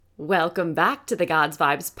Welcome back to the God's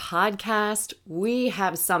Vibes podcast. We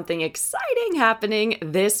have something exciting happening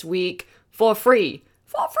this week for free.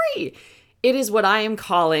 For free! It is what I am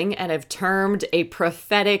calling and have termed a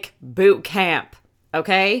prophetic boot camp.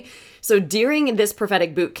 Okay? So during this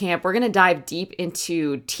prophetic boot camp, we're going to dive deep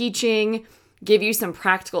into teaching, give you some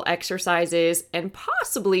practical exercises, and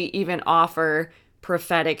possibly even offer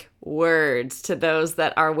prophetic words to those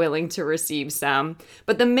that are willing to receive some.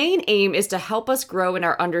 But the main aim is to help us grow in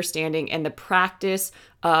our understanding and the practice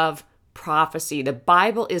of prophecy. The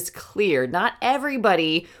Bible is clear. Not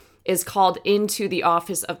everybody is called into the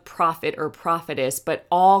office of prophet or prophetess, but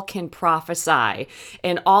all can prophesy,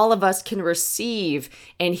 and all of us can receive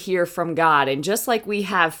and hear from God. And just like we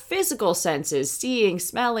have physical senses, seeing,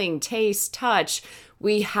 smelling, taste, touch,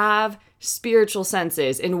 we have spiritual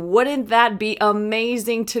senses. And wouldn't that be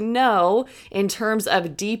amazing to know in terms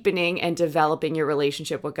of deepening and developing your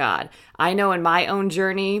relationship with God? I know in my own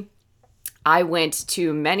journey, I went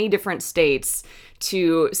to many different states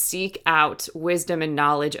to seek out wisdom and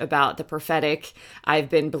knowledge about the prophetic. I've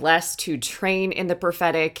been blessed to train in the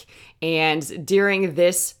prophetic. And during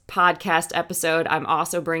this podcast episode, I'm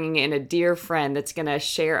also bringing in a dear friend that's going to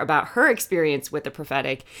share about her experience with the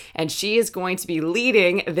prophetic. And she is going to be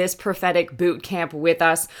leading this prophetic boot camp with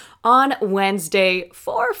us on Wednesday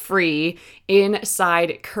for free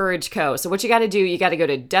inside Courage Co. So what you got to do, you got to go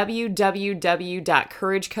to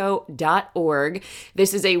www.courageco.org.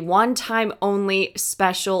 This is a one-time only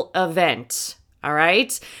special event. All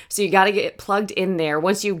right. So you got to get plugged in there.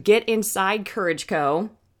 Once you get inside Courage Co.,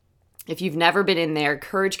 if you've never been in there,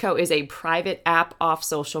 Courage Co. is a private app off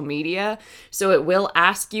social media. So it will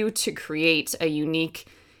ask you to create a unique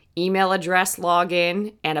email address,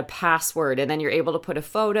 login, and a password. And then you're able to put a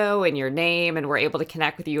photo and your name, and we're able to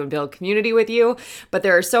connect with you and build community with you. But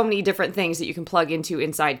there are so many different things that you can plug into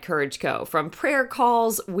inside Courage Co. From prayer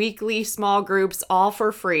calls, weekly small groups, all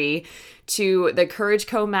for free, to the Courage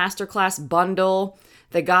Co. Masterclass bundle,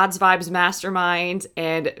 the God's Vibes Mastermind,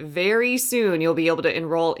 and very soon you'll be able to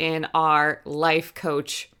enroll in our life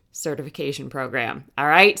coach certification program. All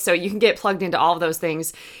right. So you can get plugged into all of those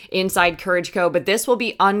things inside Courage Co., but this will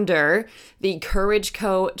be under the Courage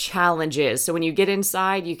Co. challenges. So when you get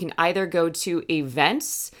inside, you can either go to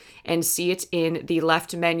events and see it in the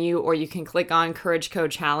left menu, or you can click on Courage Co.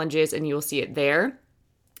 challenges and you'll see it there.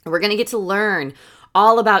 We're going to get to learn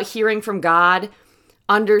all about hearing from God,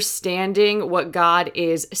 understanding what God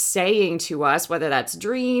is saying to us, whether that's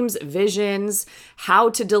dreams, visions, how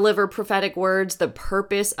to deliver prophetic words, the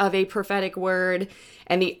purpose of a prophetic word.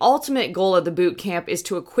 And the ultimate goal of the boot camp is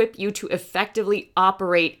to equip you to effectively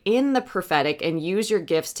operate in the prophetic and use your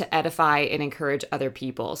gifts to edify and encourage other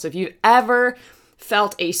people. So if you've ever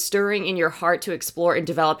felt a stirring in your heart to explore and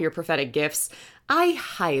develop your prophetic gifts, I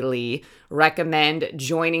highly recommend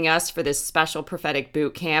joining us for this special prophetic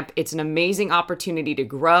boot camp. It's an amazing opportunity to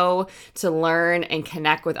grow, to learn, and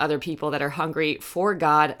connect with other people that are hungry for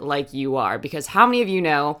God like you are. Because how many of you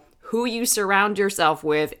know who you surround yourself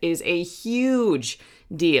with is a huge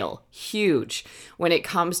deal, huge, when it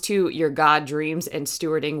comes to your God dreams and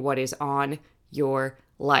stewarding what is on your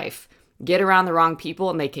life. Get around the wrong people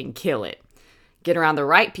and they can kill it. Get around the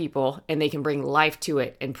right people and they can bring life to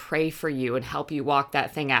it and pray for you and help you walk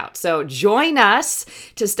that thing out. So join us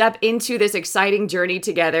to step into this exciting journey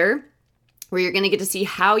together, where you're going to get to see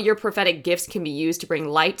how your prophetic gifts can be used to bring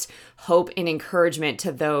light, hope, and encouragement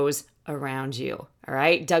to those around you. All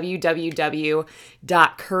right,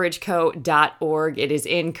 www.courageco.org. It is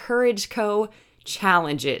in Courage Co.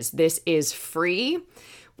 Challenges. This is free.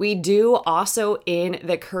 We do also in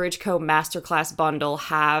the Courage Co. Masterclass bundle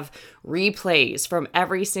have replays from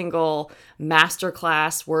every single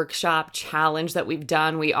masterclass, workshop, challenge that we've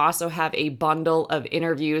done. We also have a bundle of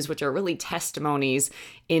interviews, which are really testimonies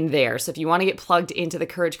in there. So if you want to get plugged into the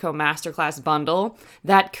Courage Co. Masterclass bundle,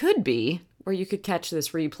 that could be where you could catch this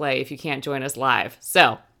replay if you can't join us live.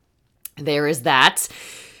 So there is that.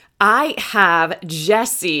 I have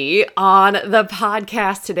Jessie on the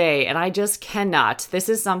podcast today, and I just cannot. This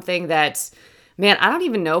is something that, man, I don't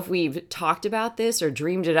even know if we've talked about this or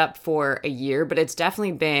dreamed it up for a year, but it's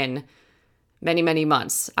definitely been many, many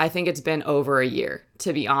months. I think it's been over a year,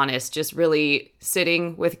 to be honest, just really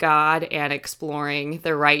sitting with God and exploring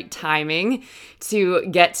the right timing to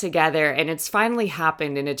get together. And it's finally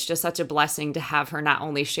happened. And it's just such a blessing to have her not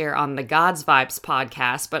only share on the God's Vibes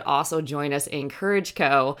podcast, but also join us in Courage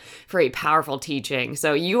Co. for a powerful teaching.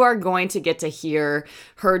 So you are going to get to hear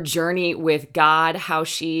her journey with God, how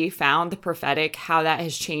she found the prophetic, how that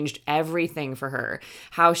has changed everything for her,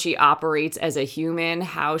 how she operates as a human,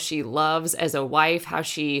 how she loves as a wife, how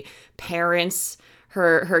she parents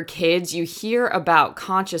her kids. You hear about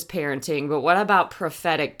conscious parenting, but what about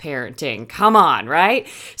prophetic parenting? Come on, right?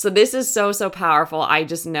 So this is so powerful. I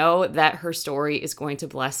just know that her story is going to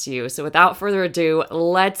bless you. So without further ado,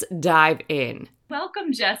 let's dive in.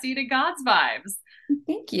 Welcome, Jessie, to God's Vibes.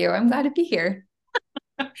 Thank you. I'm glad to be here.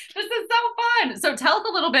 This is so fun. So tell us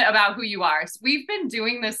a little bit about who you are. So we've been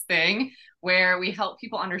doing this thing where we help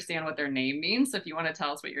people understand what their name means. So if you want to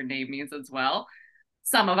tell us what your name means as well,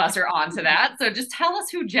 some of us are on to that. So just tell us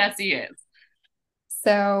who Jessie is.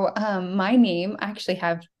 My name, I actually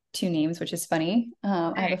have two names, which is funny.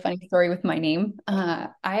 I have a funny story with my name. I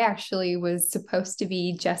actually was supposed to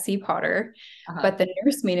be Jessie Potter, Uh-huh. but the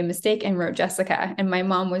nurse made a mistake and wrote Jessica, and my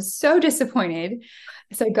mom was so disappointed.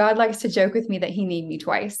 So God likes to joke with me that he named me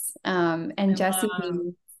twice. I And Jessie love.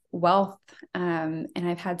 means wealth. And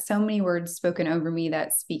I've had so many words spoken over me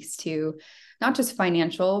that speaks to not just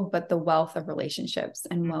financial, but the wealth of relationships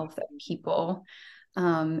and wealth of people.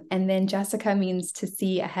 And then Jessica means to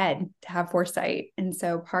see ahead, to have foresight. And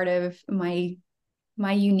so part of my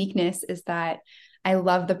uniqueness is that I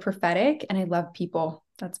love the prophetic and I love people.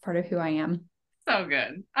 That's part of who I am. So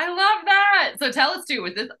good. I love that. So tell us too,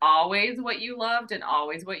 was this always what you loved and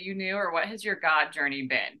always what you knew, or what has your God journey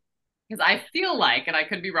been? Because I feel like, and I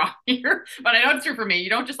could be wrong here, but I know it's true for me, you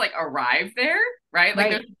don't just like arrive there, right? Like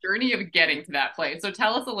there's Right. a journey of getting to that place. So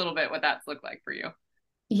tell us a little bit what that's looked like for you.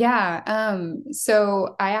 Yeah.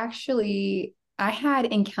 So I had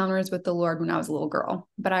encounters with the Lord when I was a little girl,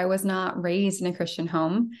 but I was not raised in a Christian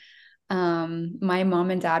home. My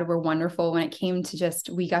mom and dad were wonderful when it came to just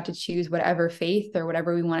we got to choose whatever faith or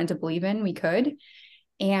whatever we wanted to believe in, we could.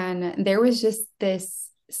 And there was just this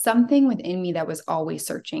something within me that was always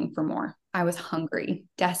searching for more. I was hungry,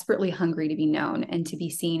 desperately hungry to be known and to be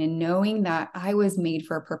seen. And knowing that I was made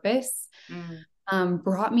for a purpose Mm.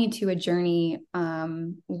 brought me to a journey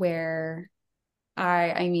where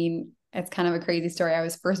I mean, it's kind of a crazy story. I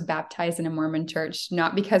was first baptized in a Mormon church,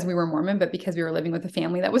 not because we were Mormon, but because we were living with a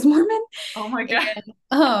family that was Mormon. Oh my God.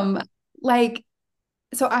 And like,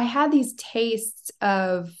 so I had these tastes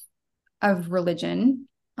of religion,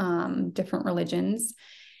 different religions,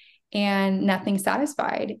 and nothing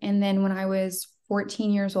satisfied. And then when I was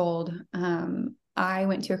 14 years old, I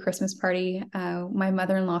went to a Christmas party. My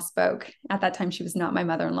mother-in-law spoke. At that time, she was not my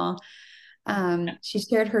mother-in-law. She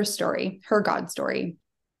shared her story, her God story.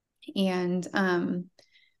 And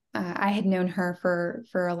I had known her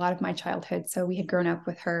for a lot of my childhood. So we had grown up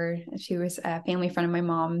with her. She was a family friend of my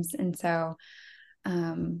mom's. And so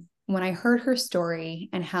when I heard her story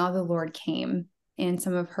and how the Lord came in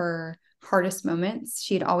some of her hardest moments,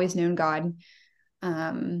 she had always known God.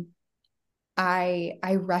 Um, I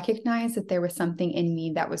recognized that there was something in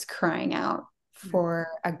me that was crying out for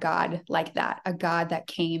a God like that, a God that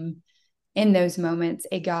came in those moments,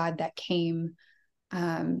 a God that came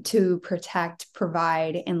to protect,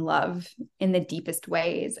 provide, and love in the deepest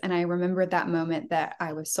ways. And I remember that moment that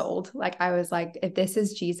I was sold. Like I was like, if this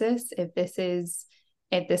is Jesus, if this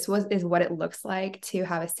was is what it looks like to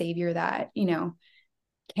have a savior that,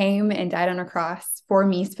 came and died on a cross for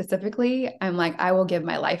me specifically, I'm like, I will give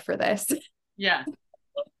my life for this. Yeah.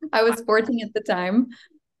 I was 14 at the time.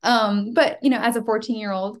 But as a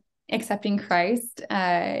 14-year-old accepting Christ,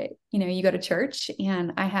 you go to church,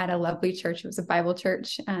 and I had a lovely church. It was a Bible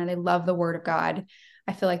church, and I love the word of God.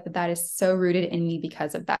 I feel like that is so rooted in me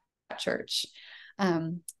because of that church.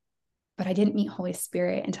 But I didn't meet Holy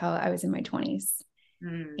Spirit until I was in my 20s.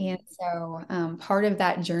 Mm. And so part of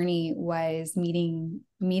that journey was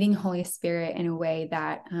meeting Holy Spirit in a way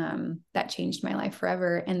that changed my life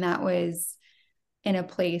forever. And that was in a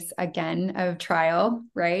place again of trial,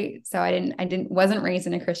 right? So wasn't raised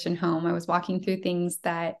in a Christian home. I was walking through things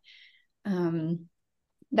that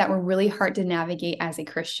were really hard to navigate as a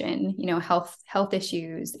Christian, health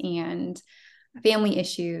issues and family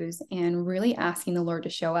issues, and really asking the Lord to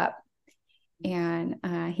show up. And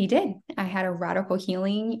he did. I had a radical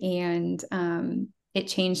healing, and it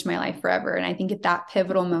changed my life forever. And I think at that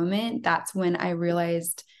pivotal moment, that's when I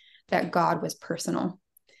realized that God was personal.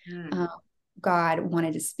 Mm. Um, God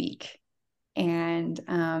wanted to speak. And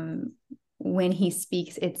when he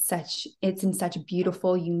speaks, it's in such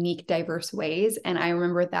beautiful, unique, diverse ways. And I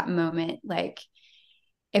remember at that moment, like,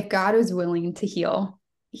 if God was willing to heal,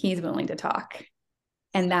 he's willing to talk.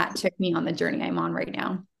 And that took me on the journey I'm on right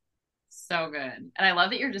now. So good. And I love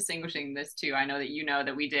that you're distinguishing this too. I know that you know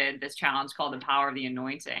that we did this challenge called the power of the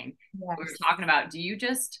anointing. We were Yes. talking about, do you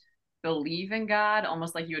just believe in God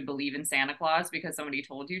almost like you would believe in Santa Claus because somebody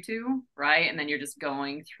told you to, right? And then you're just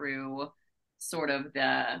going through sort of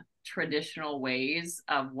the traditional ways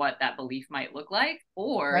of what that belief might look like,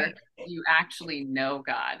 or Right. you actually know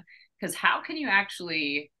God. Because how can you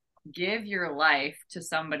actually give your life to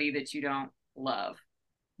somebody that you don't love?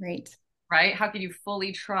 Right. Right? How can you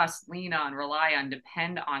fully trust, lean on, rely on,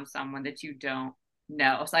 depend on someone that you don't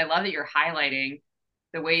know? So I love that you're highlighting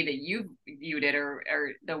the way that you viewed it, or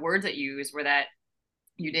the words that you used were that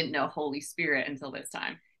you didn't know Holy Spirit until this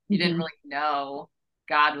time. You didn't Mm-hmm. really know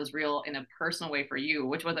God was real in a personal way for you,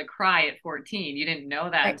 which was a cry at 14. You didn't know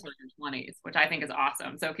that Right. until your 20s, which I think is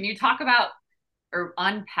awesome. So can you talk about or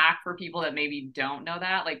unpack for people that maybe don't know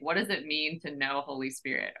that? Like, what does it mean to know Holy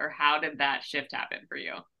Spirit, or how did that shift happen for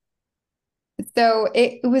you? So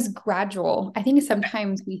it was gradual. I think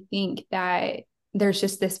sometimes we think that there's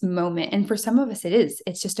just this moment. And for some of us, it is.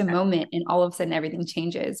 It's just a moment and all of a sudden everything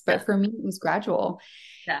changes. Yeah. But for me, it was gradual.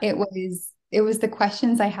 Yeah. It was the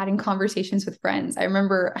questions I had in conversations with friends. I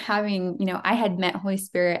remember having, I had met Holy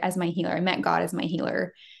Spirit as my healer. I met God as my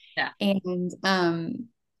healer. Yeah. And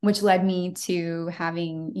which led me to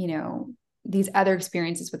having, these other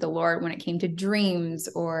experiences with the Lord when it came to dreams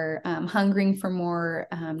or hungering for more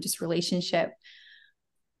just relationship.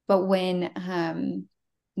 But when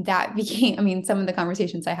that became, I mean, some of the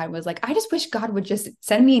conversations I had was like, I just wish God would just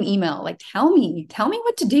send me an email, like tell me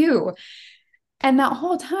what to do. And that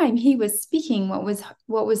whole time he was speaking, what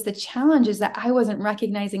was the challenge is that I wasn't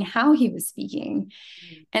recognizing how he was speaking.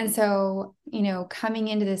 Mm. And so, coming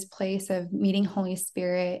into this place of meeting Holy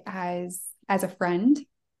Spirit as a friend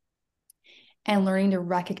and learning to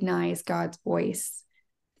recognize God's voice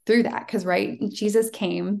through that. Because, right, Jesus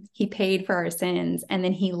came, he paid for our sins, and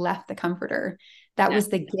then he left the comforter. That Yeah. was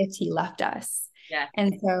the gift he left us. Yeah.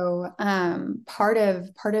 And so part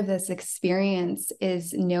of this experience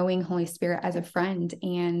is knowing Holy Spirit as a friend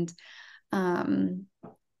um,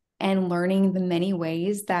 and learning the many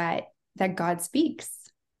ways that God speaks.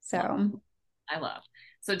 So I love.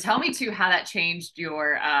 So tell me too how that changed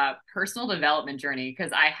your personal development journey,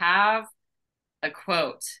 because I have a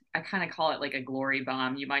quote. I kind of call it like a glory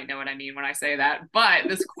bomb. You might know what I mean when I say that. But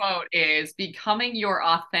this quote is, becoming your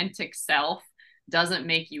authentic self doesn't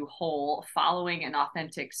make you whole. Following an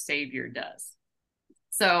authentic savior does.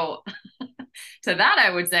 So to that I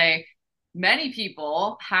would say many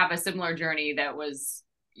people have a similar journey that was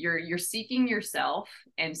you're seeking yourself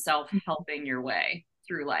and self-helping your way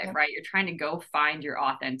through life, yep, right? You're trying to go find your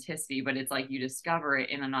authenticity, but it's like you discover it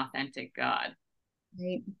in an authentic God,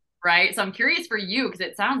 right. right? So I'm curious for you, because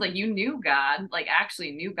it sounds like you knew God, like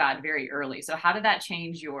actually knew God very early. So how did that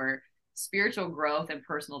change your spiritual growth and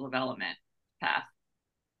personal development path?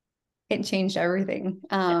 It changed everything.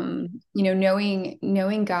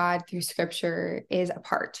 Knowing God through scripture is a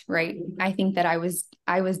part, right? I think that I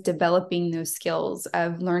was developing those skills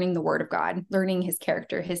of learning the word of God, learning his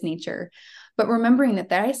character, his nature, but remembering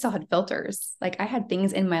that I still had filters. Like I had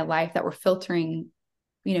things in my life that were filtering,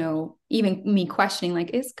 even me questioning, like,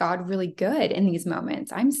 is God really good in these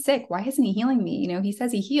moments? I'm sick. Why isn't he healing me? He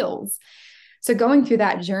says he heals. So going through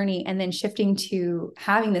that journey and then shifting to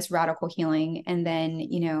having this radical healing and then,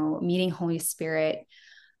 meeting Holy Spirit,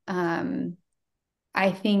 um,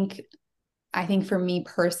 I think I think for me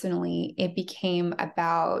personally, it became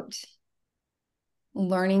about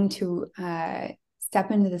learning to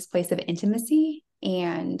step into this place of intimacy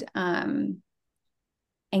and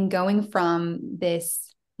going from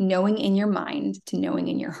this knowing in your mind to knowing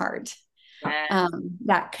in your heart. Yes.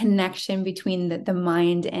 That connection between the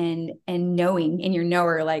mind and knowing in your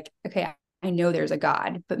knower, like, okay, I know there's a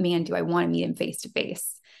God, but man, do I want to meet him face to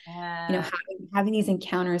face? Yes. Having these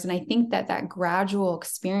encounters. And I think that gradual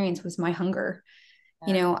experience was my hunger.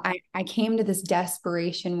 Yes. I came to this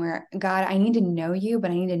desperation where, God, I need to know you, but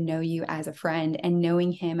I need to know you as a friend, and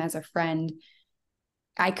knowing him as a friend,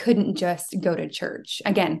 I couldn't just go to church.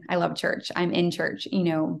 Again, I love church. I'm in church,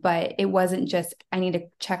 but it wasn't just, I need to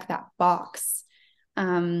check that box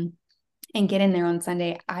and get in there on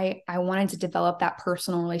Sunday. I wanted to develop that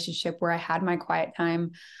personal relationship where I had my quiet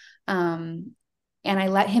time. Um, and I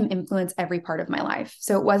let him influence every part of my life.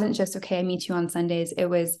 So it wasn't just, okay, I meet you on Sundays. It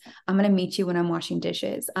was, I'm going to meet you when I'm washing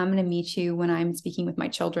dishes. I'm going to meet you when I'm speaking with my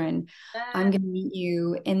children. I'm Yes. going to meet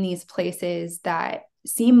you in these places that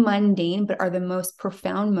seem mundane, but are the most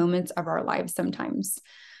profound moments of our lives sometimes.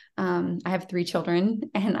 I have 3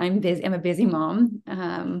 children and I'm busy. I'm a busy mom.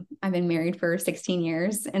 I've been married for 16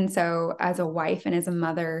 years. And so as a wife and as a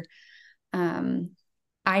mother, um,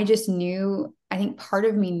 I just knew, I think part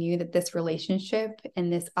of me knew that this relationship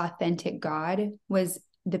and this authentic God was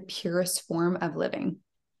the purest form of living.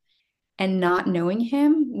 And not knowing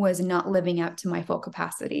him was not living up to my full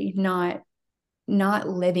capacity, not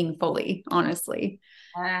living fully, honestly.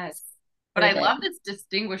 Yes. But Part I of it. love this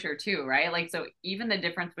distinguisher too, right? Like, so even the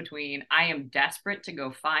difference between I am desperate to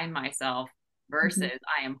go find myself versus Mhm.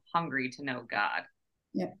 I am hungry to know God.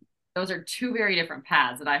 Yeah. Those are two very different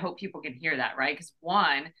paths. And I hope people can hear that, right? Because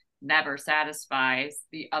one never satisfies,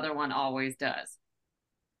 the other one always does,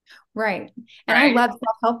 Right. And I right? love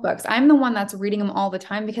self-help books. I'm the one that's reading them all the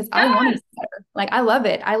time because I want to Yes. get better. Like I love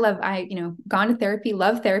it. Gone to therapy,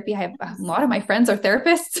 love therapy. I have a lot of my friends are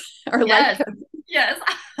therapists or life Yes. coaches. Yes.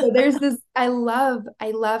 So there's this, I love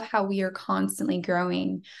how we are constantly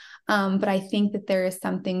growing. But I think that there is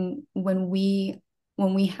something when we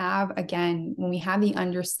have the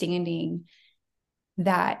understanding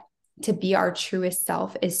that to be our truest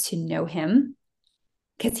self is to know him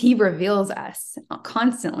because he reveals us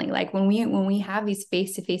constantly. Like when we have these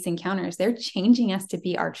face-to-face encounters, they're changing us to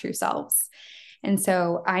be our true selves. And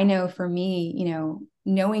so I know for me,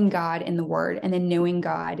 knowing God in the word and then knowing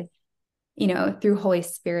God, through Holy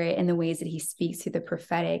Spirit and the ways that he speaks through the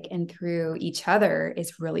prophetic and through each other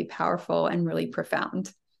is really powerful and really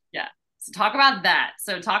profound. Yeah. So talk about that.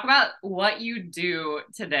 So talk about what you do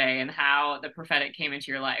today and how the prophetic came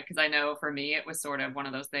into your life. Because I know for me, it was sort of one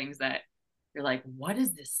of those things that you're like, what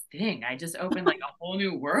is this thing? I just opened like a whole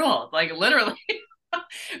new world, like literally,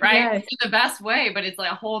 right? Yes. In the best way, but it's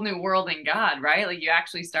like a whole new world in God, right? Like you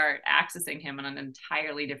actually start accessing him on an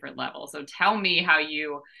entirely different level. So tell me how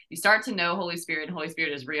you start to know Holy Spirit and Holy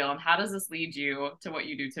Spirit is real, and how does this lead you to what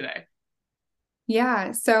you do today?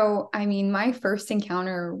 Yeah. So, I mean, my first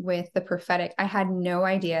encounter with the prophetic, I had no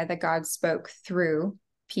idea that God spoke through.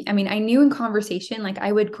 I mean, I knew in conversation, like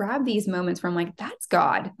I would grab these moments where I'm like, that's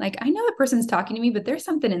God. Like I know the person's talking to me, but there's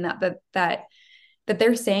something in that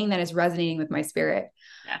they're saying that is resonating with my spirit.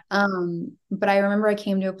 Yeah. But I remember I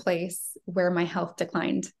came to a place where my health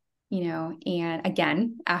declined, and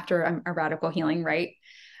again, after a radical healing, right?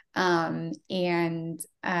 And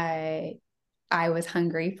I was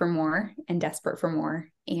hungry for more and desperate for more.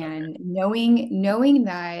 Okay. And knowing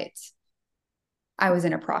that I was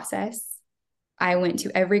in a process, I went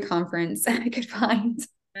to every conference I could find.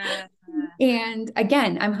 Yeah. And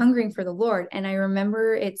again, I'm hungering for the Lord. And I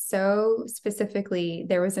remember it so specifically.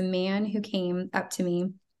 There was a man who came up to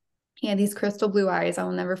me. He had these crystal blue eyes.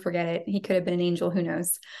 I'll never forget it. He could have been an angel, who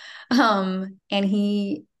knows? And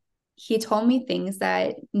he told me things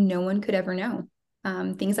that no one could ever know,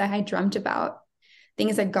 things I had dreamt about,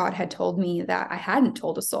 things that God had told me that I hadn't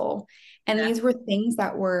told a soul. And Yeah. these were things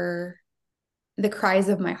that were the cries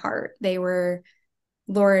of my heart. They were,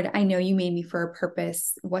 Lord, I know you made me for a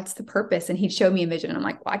purpose. What's the purpose? And he'd show me a vision. And I'm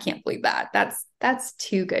like, well, I can't believe that. That's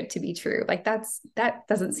too good to be true. Like that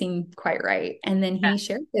doesn't seem quite right. And then Yeah. he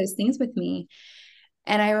shared those things with me.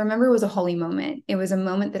 And I remember it was a holy moment. It was a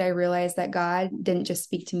moment that I realized that God didn't just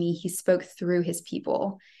speak to me, he spoke through his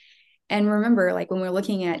people. And remember, like when we're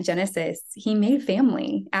looking at Genesis, he made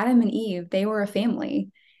family. Adam and Eve, they were a family.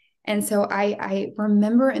 And so I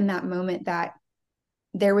remember in that moment that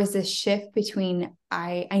there was this shift between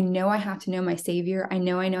I know I have to know my savior. I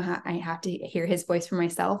know how I have to hear his voice for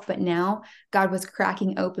myself, but now God was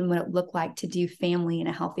cracking open what it looked like to do family in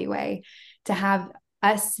a healthy way, to have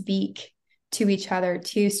us speak to each other,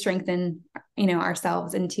 to strengthen,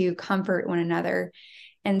 ourselves and to comfort one another.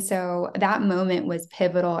 And so that moment was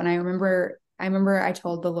pivotal. And I remember I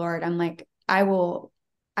told the Lord, I'm like, I will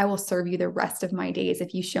serve you the rest of my days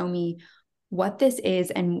if you show me what this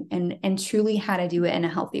is and truly how to do it in a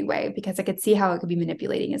healthy way, because I could see how it could be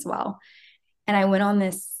manipulating as well. And I went on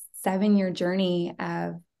this 7-year journey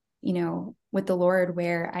of, with the Lord,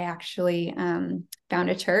 where I actually found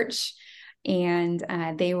a church, and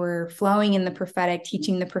they were flowing in the prophetic,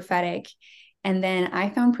 teaching the prophetic. And then I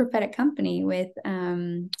found Prophetic Company with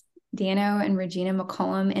Dano and Regina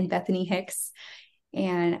McCollum and Bethany Hicks.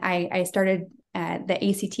 And I started the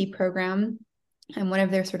ACT program. I'm one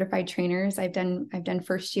of their certified trainers. I've done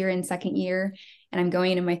first year and second year, and I'm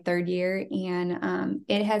going into my third year. And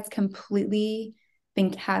it has completely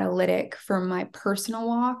been catalytic for my personal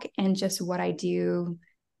walk and just what I do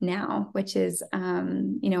now, which is,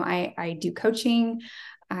 I do coaching.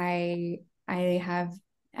 I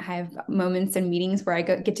have moments and meetings where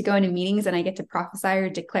get to go into meetings and I get to prophesy or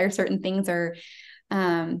declare certain things, or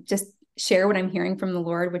just share what I'm hearing from the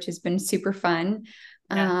Lord, which has been super fun.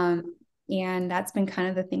 Yeah. And that's been kind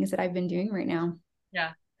of the things that I've been doing right now.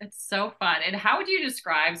 Yeah. It's so fun. And how would you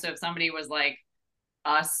describe, so if somebody was like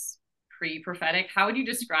us pre-prophetic, how would you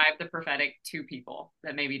describe the prophetic to people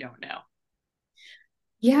that maybe don't know?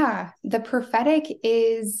 Yeah, the prophetic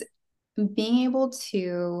is being able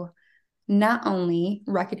to not only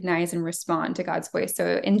recognize and respond to God's voice.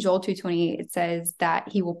 So in Joel 2:28, it says that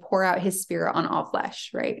he will pour out his spirit on all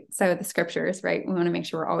flesh, right? So the scriptures, right? We want to make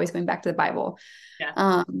sure we're always going back to the Bible.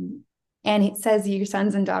 Yeah. And it says your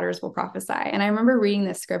sons and daughters will prophesy. And I remember reading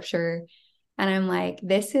this scripture And I'm like,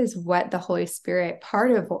 this is what the Holy Spirit,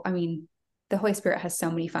 I mean, the Holy Spirit has so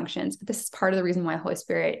many functions, but this is part of the reason why the Holy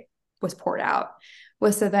Spirit was poured out,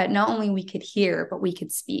 was so that not only we could hear, but we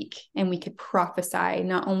could speak and we could prophesy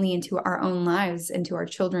not only into our own lives, into our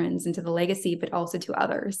children's, into the legacy, but also to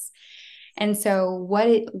others. And so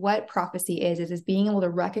what prophecy is being able to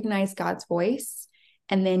recognize God's voice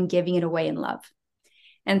and then giving it away in love.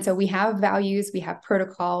 And so we have values, we have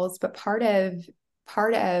protocols, but part of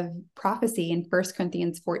prophecy in 1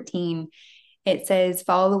 Corinthians 14, it says,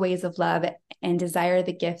 follow the ways of love and desire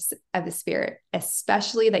the gifts of the Spirit,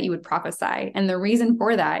 especially that you would prophesy. And the reason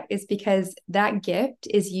for that is because that gift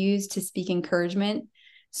is used to speak encouragement,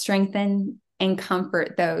 strengthen, and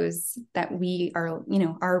comfort those that we are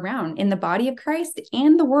around in the body of Christ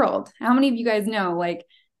and the world. How many of you guys know, like,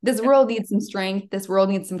 this world needs some strength, this world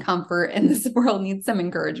needs some comfort, and this world needs some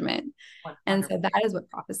encouragement. 100%. And so that is what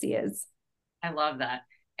prophecy is. I love that.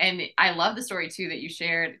 And I love the story too that you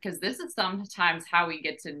shared, because this is sometimes how we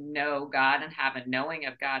get to know God and have a knowing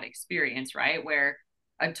of God experience, right? Where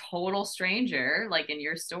a total stranger, like in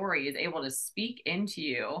your story, is able to speak into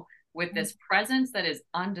you with this presence that is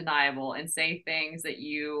undeniable and say things that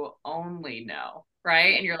you only know,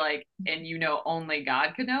 right? And you're like, and only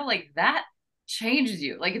God could know, like that changes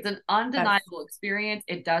you. Like it's an undeniable experience.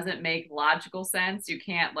 It doesn't make logical sense. You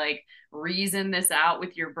can't like reason this out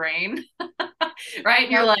with your brain. Right?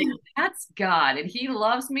 And you're like, that's God. And he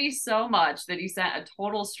loves me so much that he sent a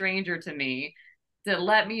total stranger to me to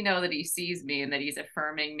let me know that he sees me and that he's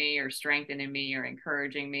affirming me or strengthening me or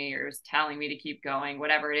encouraging me or is telling me to keep going,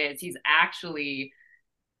 whatever it is. He's actually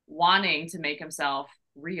wanting to make himself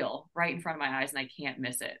real right in front of my eyes, and I can't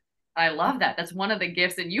miss it. I love that. That's one of the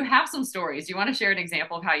gifts. And you have some stories. Do you want to share an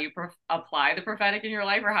example of how you apply the prophetic in your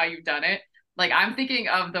life or how you've done it? Like I'm thinking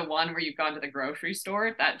of the one where you've gone to the grocery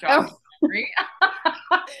store, that job.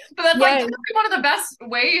 But that's like one of the best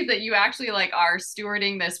ways that you actually like are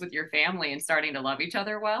stewarding this with your family and starting to love each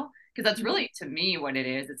other well. Because that's really, to me, what it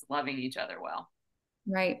is. It's loving each other well.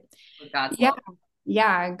 Right. With God's love.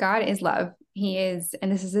 Yeah. God is love. He is,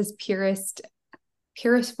 and this is his purest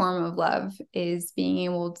form of love, is being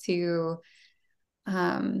able to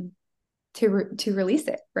release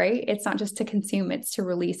it, right? It's not just to consume, it's to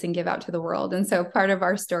release and give out to the world. And so part of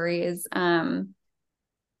our story is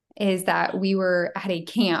that we were at a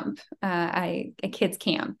camp, a kids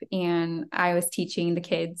camp, and I was teaching the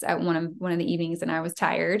kids at one of the evenings, and I was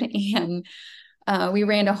tired, and we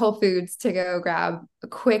ran to Whole Foods to go grab a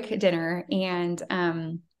quick dinner. And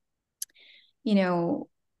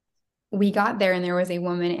we got there, and there was a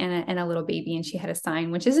woman and a little baby, and she had a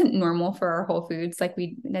sign, which isn't normal for our Whole Foods. Like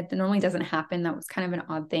that normally doesn't happen. That was kind of an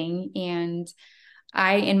odd thing. And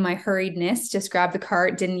I, in my hurriedness, just grabbed the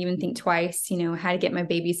cart, didn't even think twice, had to get my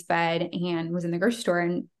babies fed, and was in the grocery store.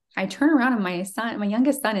 And I turn around, and my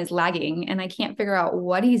youngest son is lagging, and I can't figure out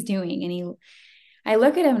what he's doing. And I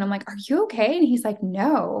look at him, and I'm like, "Are you okay?" And he's like,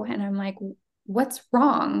 "No." And I'm like, "What's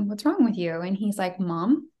wrong? What's wrong with you?" And he's like,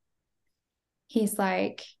 "Mom," he's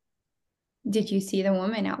like, "Did you see the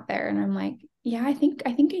woman out there?" And I'm like, "Yeah, I think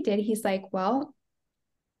I did." He's like, "Well,"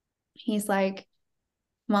 he's like,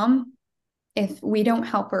 "Mom, if we don't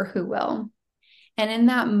help her, who will?" And in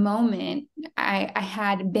that moment, I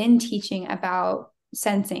had been teaching about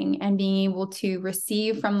sensing and being able to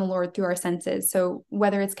receive from the Lord through our senses. So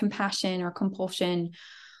whether it's compassion or compulsion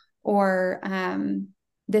or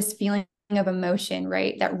this feeling of emotion,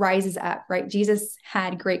 right, that rises up, right? Jesus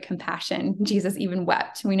had great compassion. Jesus even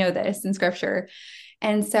wept. We know this in scripture.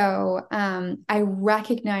 And so I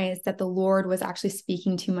recognized that the Lord was actually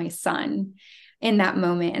speaking to my son in that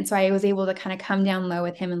moment. And so I was able to kind of come down low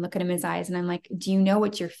with him and look at him in his eyes. And I'm like, "Do you know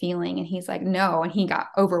what you're feeling?" And he's like, "No." And he got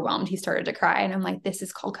overwhelmed. He started to cry. And I'm like, "This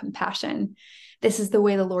is called compassion. This is the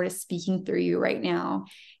way the Lord is speaking through you right now."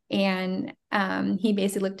 And he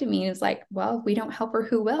basically looked at me and was like, "Well, if we don't help her,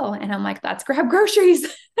 who will?" And I'm like, "Let's grab groceries."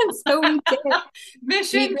 And so we did.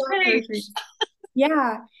 Mission change.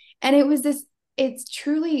 Yeah. And it's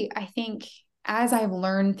truly, I think, as I've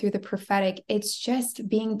learned through the prophetic, it's just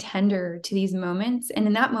being tender to these moments. And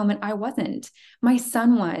in that moment, I wasn't. My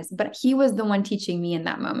son was, but he was the one teaching me in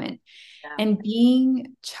that moment. Yeah. And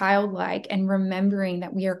being childlike and remembering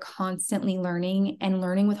that we are constantly learning and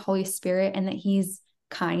learning with Holy Spirit, and that he's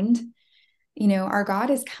kind. Our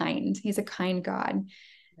God is kind. He's a kind God.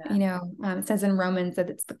 Yeah. It says in Romans that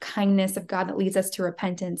it's the kindness of God that leads us to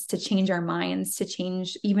repentance, to change our minds, to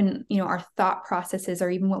change even, our thought processes or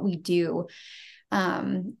even what we do.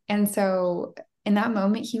 And so in that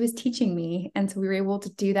moment, he was teaching me. And so we were able to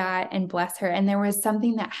do that and bless her. And there was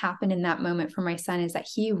something that happened in that moment for my son, is that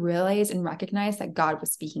he realized and recognized that God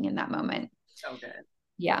was speaking in that moment. So good.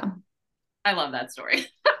 Yeah. I love that story.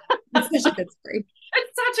 It's such a good story.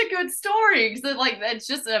 It's such a good story because like it's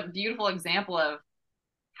just a beautiful example of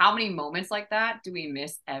how many moments like that do we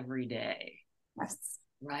miss every day, Yes.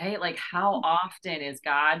 right? Like how often is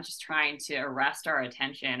God just trying to arrest our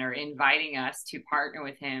attention or inviting us to partner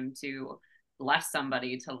with him to bless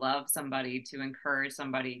somebody, to love somebody, to encourage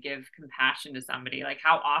somebody, give compassion to somebody? Like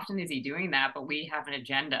how often is he doing that? But we have an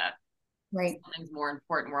agenda. Right. Something's more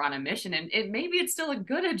important. We're on a mission, and maybe it's still a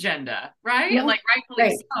good agenda, right? Yeah. Like rightfully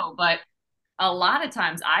Right. so. But a lot of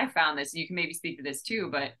times I found this, and you can maybe speak to this too,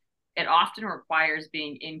 but it often requires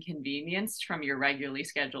being inconvenienced from your regularly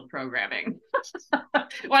scheduled programming.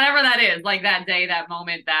 Whatever that is, like that day, that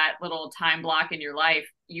moment, that little time block in your life.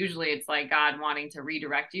 Usually it's like God wanting to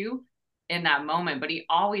redirect you in that moment, but he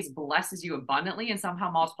always blesses you abundantly and somehow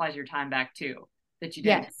multiplies your time back too that you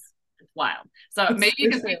didn't. Yes. It's wild. So It's maybe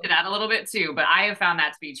you so can speak to true. that a little bit too, but I have found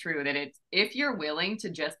that to be true that it's if you're willing to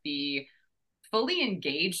just be fully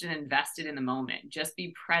engaged and invested in the moment, just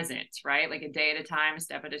be present, right? Like a day at a time, a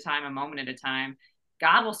step at a time, a moment at a time.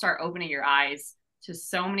 God will start opening your eyes to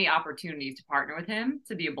so many opportunities to partner with him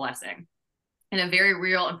to be a blessing in a very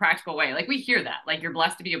real and practical way. Like we hear that, like you're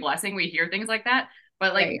blessed to be a blessing. We hear things like that,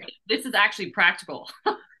 but like Right. this is actually practical.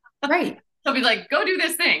 Right. He'll be like, go do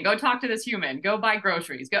this thing, go talk to this human, go buy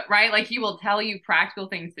groceries, go, right? Like he will tell you practical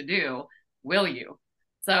things to do. Will you?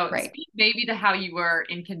 So Right. speak maybe to how you were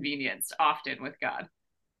inconvenienced often with God.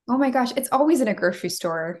 Oh my gosh, it's always in a grocery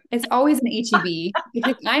store. It's always an HEB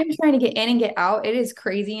because I'm trying to get in and get out. It is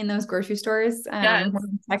crazy in those grocery stores. Yes. We're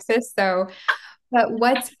in Texas, so but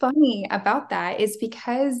what's funny about that is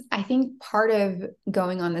because I think part of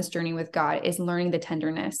going on this journey with God is learning the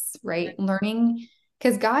tenderness, right? Learning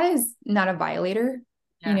because God is not a violator.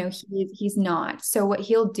 You Yeah. know, he's not. So what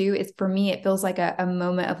he'll do is for me, it feels like a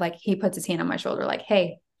moment of like, he puts his hand on my shoulder, like,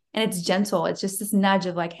 hey, and it's gentle. It's just this nudge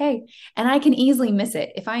of like, hey, and I can easily miss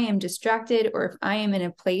it. If I am distracted or if I am in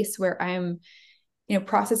a place where I'm,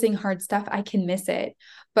 processing hard stuff, I can miss it.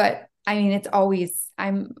 But I mean, it's always,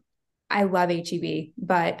 I love HEB,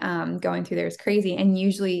 but going through there is crazy. And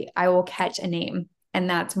usually I will catch a name. And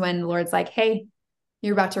that's when the Lord's like, hey,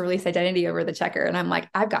 you're about to release identity over the checker. And I'm like,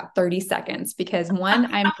 I've got 30 seconds because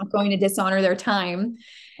one, I'm not going to dishonor their time.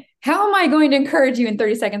 How am I going to encourage you in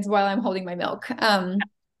 30 seconds while I'm holding my milk?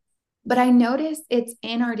 But I notice it's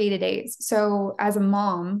in our day to days. So as a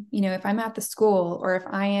mom, if I'm at the school or if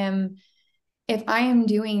I am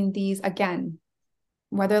doing these again,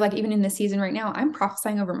 whether like even in the season right now, I'm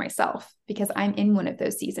prophesying over myself because I'm in one of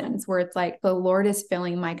those seasons where it's like the Lord is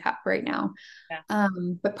filling my cup right now. Yeah.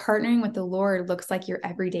 But partnering with the Lord looks like your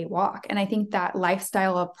everyday walk. And I think that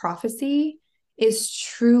lifestyle of prophecy is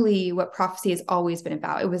truly what prophecy has always been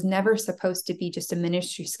about. It was never supposed to be just a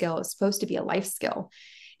ministry skill. It's supposed to be a life skill.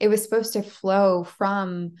 It was supposed to flow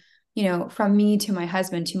from me to my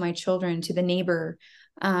husband, to my children, to the neighbor,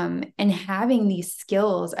 and having these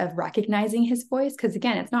skills of recognizing his voice. Because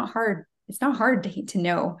again, it's not hard to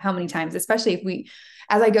know how many times, especially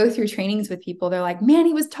as I go through trainings with people, they're like, man,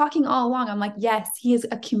 he was talking all along. I'm like, yes, he is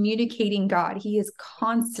a communicating God. He is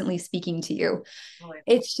constantly speaking to you. Really.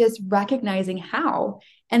 It's just recognizing how.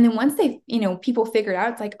 And then once people figure it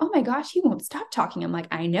out, it's like, oh my gosh, he won't stop talking. I'm like,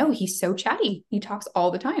 I know, he's so chatty. He talks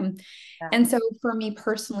all the time. Yeah. And so for me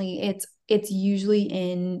personally, it's usually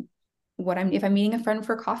in if I'm meeting a friend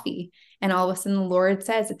for coffee and all of a sudden the Lord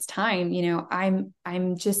says it's time,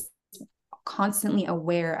 I'm just constantly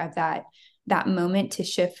aware of that moment to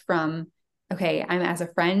shift from, okay, I'm as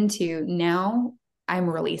a friend to now I'm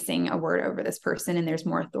releasing a word over this person and there's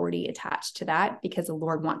more authority attached to that because the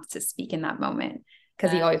Lord wants to speak in that moment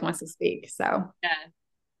because he always wants to speak. So Yeah.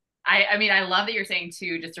 I mean, I love that you're saying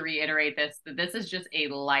too, just to reiterate this, that this is just a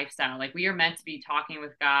lifestyle. Like we are meant to be talking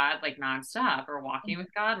with God like nonstop or walking with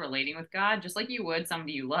God, relating with God, just like you would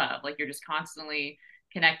somebody you love. Like you're just constantly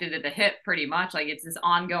connected at the hip pretty much. Like it's this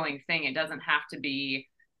ongoing thing. It doesn't have to be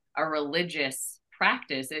a religious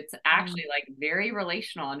practice. It's actually like very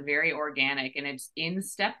relational and very organic and it's in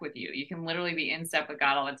step with you. You can literally be in step with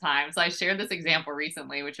God all the time. So I shared this example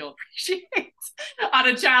recently, which you'll appreciate on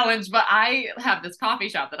a challenge, but I have this coffee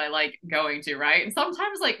shop that I like going to, right? And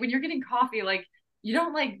sometimes like when you're getting coffee, like you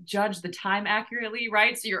don't like judge the time accurately,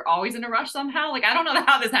 right? So you're always in a rush somehow. Like I don't know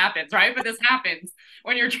how this happens, right? But this happens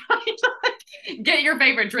when you're trying to like, get your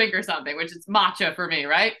favorite drink or something, which is matcha for me,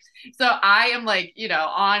 right? So I am like,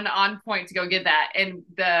 on point to go get that. And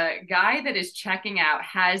the guy that is checking out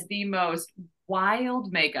has the most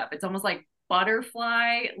wild makeup. It's almost like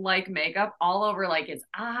butterfly like makeup all over like his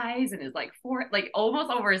eyes and his like forehead, like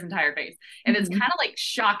almost over his entire face. And it's mhm. kind of like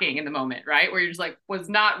shocking in the moment, right? Where you're just like, was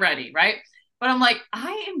not ready, right? but I'm like,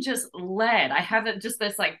 I am just led. I have just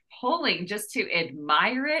this like pulling just to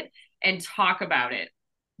admire it and talk about it.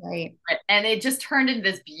 Right. And it just turned into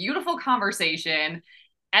this beautiful conversation.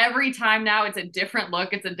 Every time now it's a different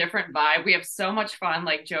look, it's a different vibe. We have so much fun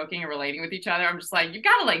like joking and relating with each other. I'm just like, you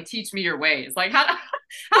gotta like teach me your ways. Like how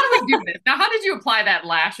do we do this? Now, how did you apply that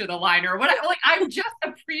lash or the liner or what? Like I'm just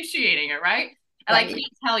appreciating it, right? And I can't Right.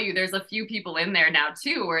 tell you there's a few people in there now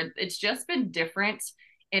too where it's just been different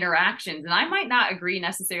interactions. And I might not agree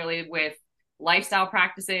necessarily with lifestyle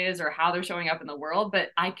practices or how they're showing up in the world, but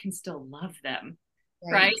I can still love them,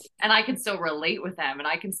 right? Right. And I can still relate with them and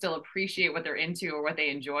I can still appreciate what they're into or what they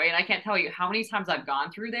enjoy. And I can't tell you how many times I've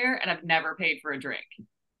gone through there and I've never paid for a drink.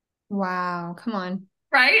 Wow. Come on.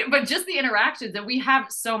 Right. But just the interactions and we have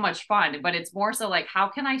so much fun. But it's more so like, how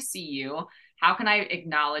can I see you? How can I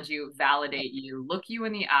acknowledge you, validate you, look you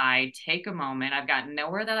in the eye, take a moment? I've got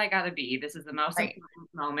nowhere that I got to be. This is the most Right. important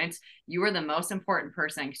moment. You are the most important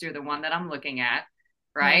person because you're the one that I'm looking at.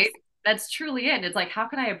 Right. Yes. That's truly it. It's like, how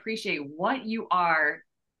can I appreciate what you are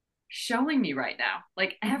showing me right now?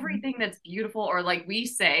 Like Mhm. everything that's beautiful, or like we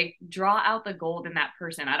say, draw out the gold in that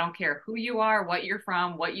person. I don't care who you are, what you're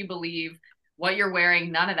from, what you believe, what you're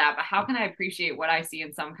wearing, none of that. But how can I appreciate what I see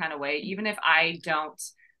in some kind of way, even if I don't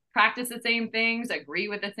practice the same things, agree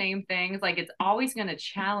with the same things? Like it's always going to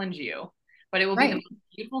challenge you. But it will be the Right. most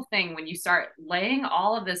beautiful thing when you start laying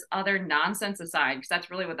all of this other nonsense aside, because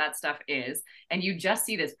that's really what that stuff is. And you just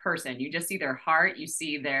see this person, you just see their heart, you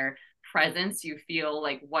see their presence, you feel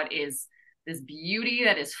like what is this beauty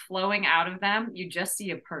that is flowing out of them. You just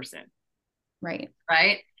see a person, Right.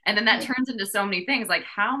 right? And then that Right. turns into so many things. Like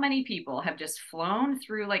how many people have just flown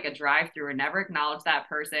through like a drive through and never acknowledged that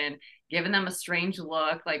person, given them a strange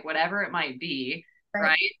look, like whatever it might be, right?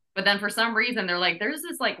 Right. But then for some reason they're like, there's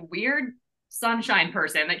this like weird sunshine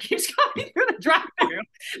person that keeps coming through the drive through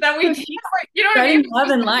that we keep like, you know what I mean? Spreading love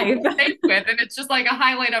and life. With, and it's just like a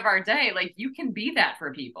highlight of our day. Like you can be that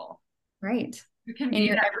for people. Right. You can In be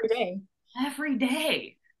your that everyday. every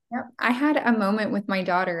day. Yep. I had a moment with my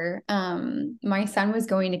daughter. My son was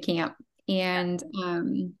going to camp and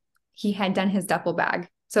he had done his duffel bag.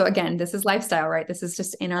 So again, this is lifestyle, right? This is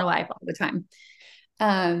just in our life all the time.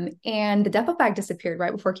 And the duffel bag disappeared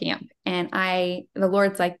right before camp. And the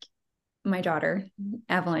Lord's like, my daughter,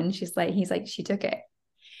 Evelyn, he's like, she took it.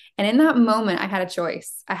 And in that moment, I had a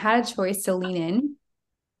choice. I had a choice to lean in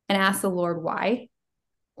and ask the Lord why,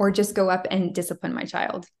 or just go up and discipline my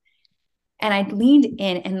child. And I leaned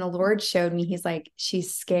in, and the Lord showed me, he's like,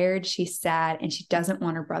 she's scared, she's sad, and she doesn't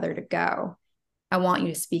want her brother to go. I want you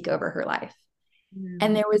to speak over her life. And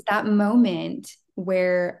Mm. there was that moment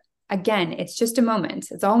where, again, it's just a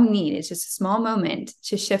moment. It's all we need. It's just a small moment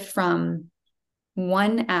to shift from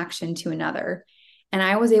one action to another. And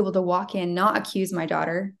I was able to walk in, not accuse my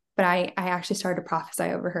daughter, but I actually started to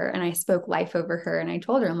prophesy over her and I spoke life over her. And I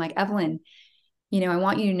told her, I'm like, Evelyn, I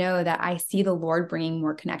want you to know that I see the Lord bringing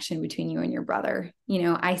more connection between you and your brother.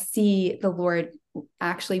 I see the Lord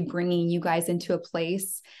actually bringing you guys into a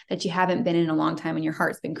place that you haven't been in a long time and your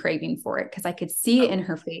heart's been craving for it, because I could see it in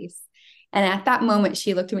her face. And at that moment,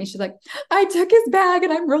 she looked at me, she's like, I took his bag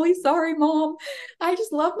and I'm really sorry, Mom. I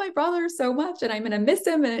just love my brother so much and I'm going to miss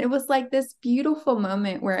him. And it was like this beautiful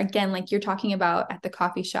moment where, again, like you're talking about at the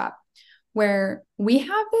coffee shop, where we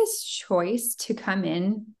have this choice to come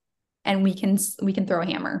in and we can throw a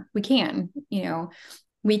hammer. We can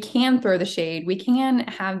throw the shade. We can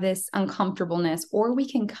have this uncomfortableness, or we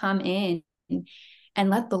can come in and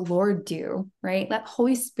let the Lord do, right? Let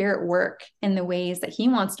Holy Spirit work in the ways that he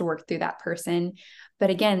wants to work through that person. But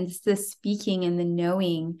again, it's the speaking and the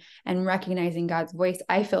knowing and recognizing God's voice,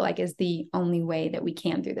 I feel like, is the only way that we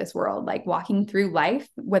can through this world. Like walking through life,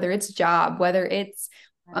 whether it's job, whether it's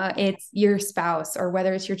your spouse, or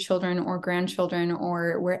whether it's your children or grandchildren,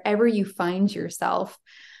 or wherever you find yourself,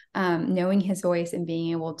 knowing his voice and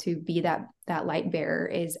being able to be that light bearer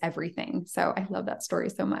is everything. So I love that story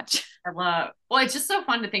so much. Well, it's just so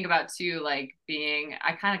fun to think about too, like being,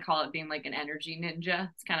 I kind of call it being like an energy ninja.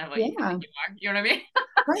 It's kind of what you feel Yeah, like you are. You know what I mean?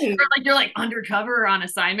 right. Or like you're like undercover or on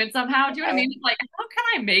assignment somehow. Do you know what I Yeah. mean? It's like, how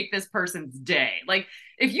can I make this person's day? Like,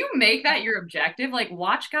 if you make that your objective, like,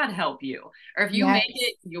 watch God help you. Or if you make Yes.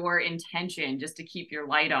 it your intention just to keep your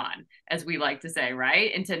light on, as we like to say,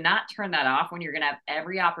 right? And to not turn that off when you're going to have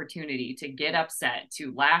every opportunity to get upset,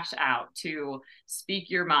 to lash out, to speak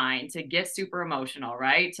your mind, to get super emotional,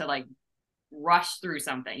 right? To like rush through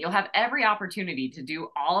something. You'll have every opportunity to do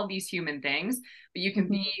all of these human things, but you can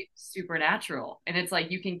be Mhm. supernatural. And it's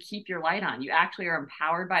like you can keep your light on. You actually are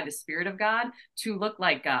empowered by the Spirit of God to look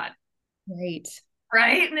like God. Right.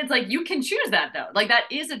 Right. And it's like, you can choose that though. Like that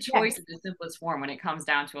is a choice Yes. in the simplest form when it comes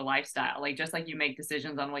down to a lifestyle. Like just like you make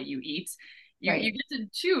decisions on what you eat, you Right. get to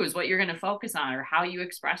choose what you're going to focus on or how you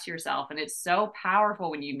express yourself. And it's so powerful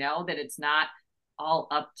when you know that it's not all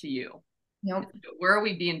up to you. Nope. Where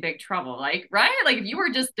we'd be in big trouble. Like, right? Like if you were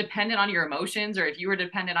just dependent on your emotions, or if you were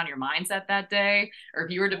dependent on your mindset that day, or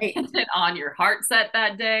if you were Right. dependent on your heart set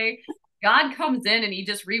that day, God comes in and he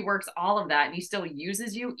just reworks all of that and he still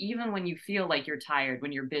uses you even when you feel like you're tired,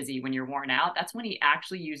 when you're busy, when you're worn out. That's when he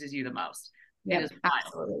actually uses you the most. It is Yep. wild.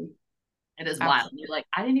 Absolutely. It is wild. And you're Absolutely. like,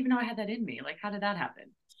 I didn't even know I had that in me. Like, how did that happen?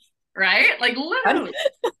 Right? Like literally.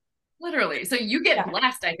 Literally. So you get Yeah.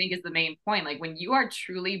 blessed, I think, is the main point. Like when you are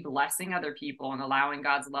truly blessing other people and allowing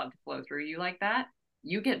God's love to flow through you like that,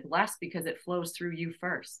 you get blessed because it flows through you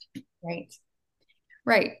first. Right.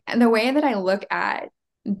 Right. And the way that I look at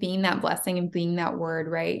being that blessing and being that word,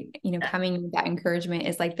 right? Yeah. Coming with that encouragement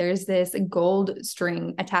is like there's this gold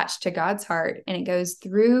string attached to God's heart and it goes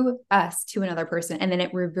through us to another person and then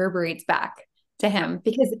it reverberates back to him.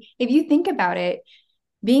 Because if you think about it,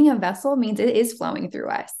 being a vessel means it is flowing through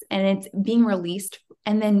us and it's being released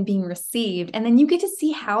and then being received. And then you get to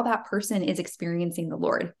see how that person is experiencing the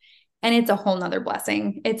Lord. And it's a whole nother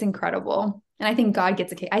blessing. It's incredible. And I think God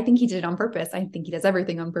gets I think he did it on purpose. I think he does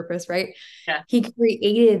everything on purpose, right? Yeah. He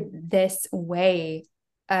created this way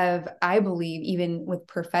of, I believe, even with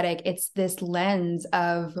prophetic, it's this lens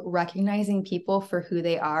of recognizing people for who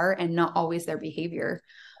they are and not always their behavior,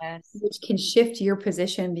 Yes. which can shift your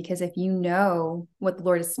position because if you know what the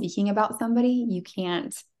Lord is speaking about somebody, you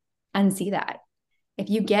can't unsee that. If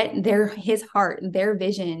you get his heart, their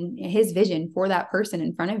vision, his vision for that person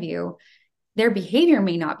in front of you, their behavior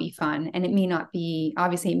may not be fun and it may not be,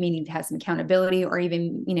 obviously it may need to have some accountability or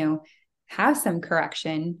even, have some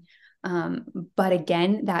correction. But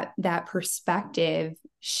again, that perspective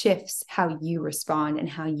shifts how you respond and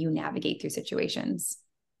how you navigate through situations.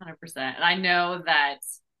 100%. And I know that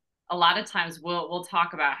a lot of times we'll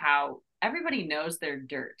talk about how everybody knows their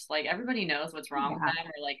dirt. Like everybody knows what's wrong with Yeah.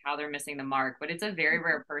 them or like how they're missing the mark, but it's a very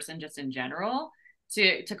rare person just in general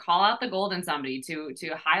to call out the gold in somebody, to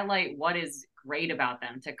highlight what is great about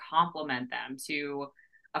them, to compliment them, to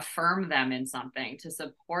affirm them in something, to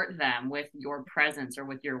support them with your presence or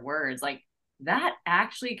with your words. Like that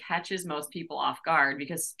actually catches most people off guard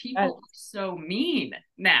because people are so mean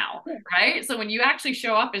now, right? So when you actually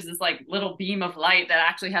show up as this like little beam of light that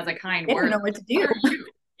actually has a kind They don't word, know what to what do. are you?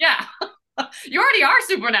 Yeah. You already are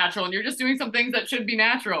supernatural and you're just doing some things that should be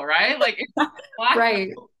natural, right? Like it's wild. Right.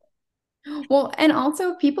 Well, and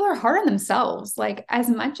also people are hard on themselves. Like as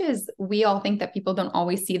much as we all think that people don't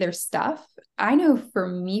always see their stuff, I know for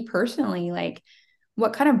me personally, like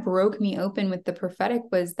what kind of broke me open with the prophetic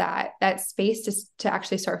was that space to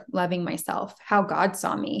actually start loving myself, how God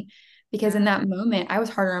saw me. Because in that moment, I was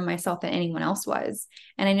harder on myself than anyone else was.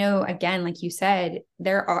 And I know, again, like you said,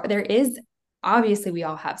 there is obviously we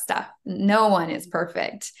all have stuff. No one is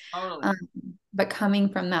perfect. Totally. Um, but coming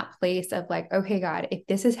from that place of like, okay, God, if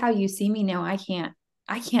this is how you see me now, I can't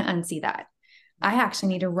unsee that. I actually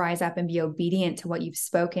need to rise up and be obedient to what you've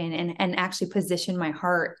spoken and actually position my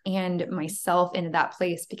heart and myself into that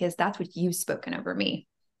place because that's what you've spoken over me.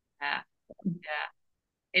 Yeah. Yeah.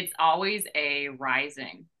 It's always a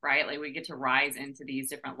rising, right? Like we get to rise into these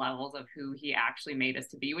different levels of who he actually made us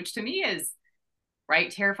to be, which to me is right,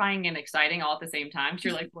 terrifying and exciting all at the same time. So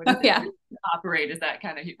you're like, what Oh, does it yeah. really operate as that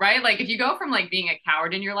kind of right? Like if you go from like being a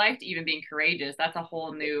coward in your life to even being courageous, that's a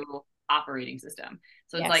whole new operating system.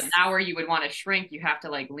 So it's like Yes. now where you would want to shrink, you have to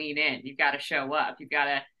like lean in. You've got to show up. You've got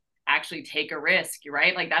to actually take a risk,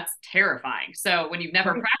 right? Like that's terrifying. So when you've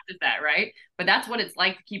never Right. practiced that, right? But that's what it's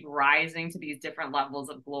like to keep rising to these different levels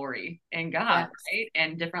of glory in God, Yes. right?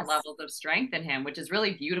 And different Yes. levels of strength in him, which is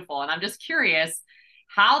really beautiful. And I'm just curious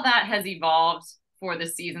how that has evolved for the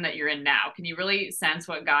season that you're in now. Can you really sense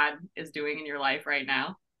what God is doing in your life right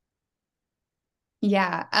now?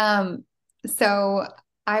 Yeah. So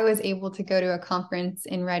I was able to go to a conference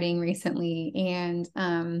in Reading recently, and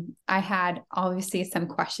I had obviously some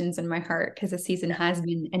questions in my heart because the season has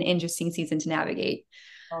been an interesting season to navigate.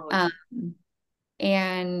 Totally. Um,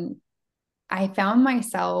 and I found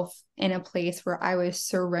myself in a place where I was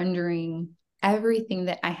surrendering everything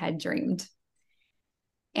that I had dreamed.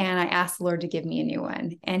 And I asked the Lord to give me a new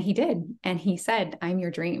one. And he did. And he said, I'm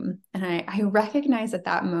your dream. And I recognized at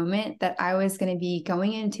that moment that I was going to be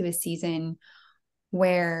going into a season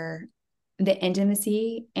where the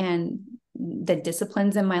intimacy and the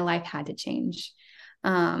disciplines in my life had to change.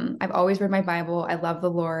 I've always read my Bible. I love the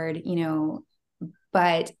Lord,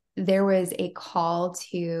 but there was a call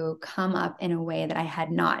to come up in a way that I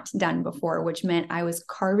had not done before, which meant I was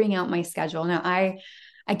carving out my schedule. Now, I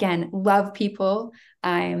again love people.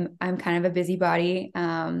 I'm kind of a busybody.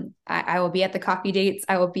 I will be at the coffee dates,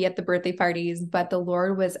 I will be at the birthday parties, but the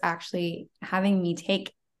Lord was actually having me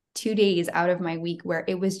take 2 days out of my week where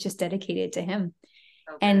it was just dedicated to Him.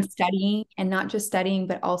 Okay. And studying, and not just studying,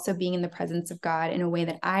 but also being in the presence of God in a way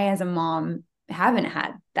that I, as a mom, haven't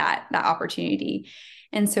had that opportunity.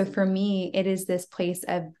 And so for me, it is this place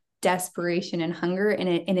of desperation and hunger in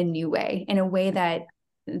a new way, in a way that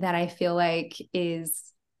I feel like is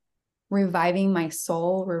reviving my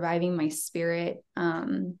soul, reviving my spirit.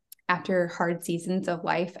 After hard seasons of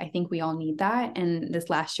life, I think we all need that. And this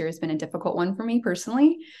last year has been a difficult one for me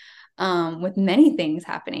personally, with many things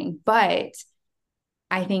happening. But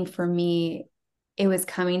I think for me, it was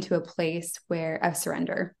coming to a place where of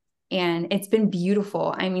surrender. And it's been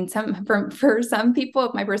beautiful. I mean, for some people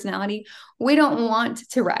of my personality, we don't want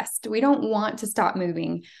to rest. We don't want to stop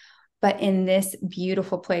moving. But in this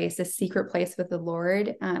beautiful place, this secret place with the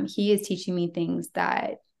Lord, He is teaching me things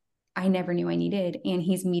that I never knew I needed. And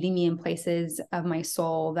He's meeting me in places of my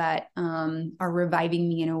soul that are reviving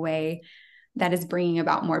me in a way that is bringing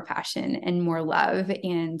about more passion and more love.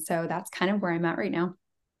 And so that's kind of where I'm at right now.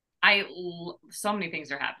 So many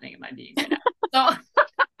things are happening in my being right now. So,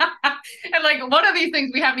 and like one of these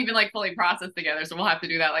things we haven't even like fully processed together. So we'll have to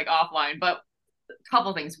do that like offline. But a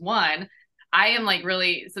couple things. One, I am like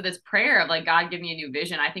really, so this prayer of like, God, give me a new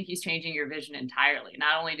vision. I think He's changing your vision entirely.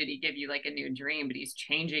 Not only did He give you like a new dream, but He's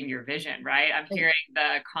changing your vision, right? I'm hearing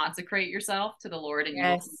the consecrate yourself to the Lord and you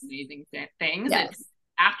will see amazing things. Yes. It's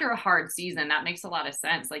after a hard season, that makes a lot of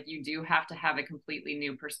sense. Like you do have to have a completely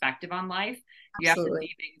new perspective on life. You have to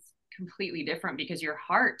see things completely different because your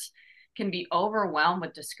heart can be overwhelmed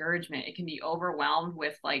with discouragement. It can be overwhelmed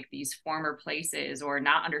with like these former places or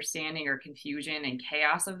not understanding or confusion and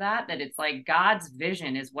chaos of that it's like God's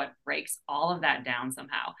vision is what breaks all of that down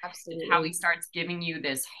somehow. Absolutely. It's how He starts giving you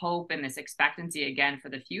this hope and this expectancy again for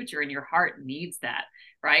the future. And your heart needs that,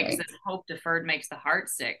 right? Because this hope deferred makes the heart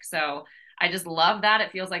sick. So I just love that.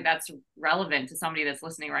 It feels like that's relevant to somebody that's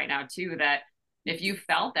listening right now too, that if you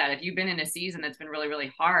felt that, if you've been in a season that's been really,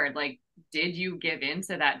 really hard, like, did you give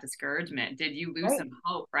into that discouragement? Did you lose some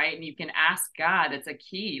hope, right? And you can ask God, it's a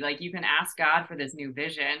key. Like you can ask God for this new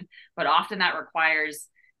vision, but often that requires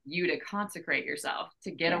you to consecrate yourself,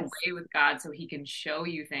 to get away with God so He can show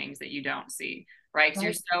you things that you don't see, right? Because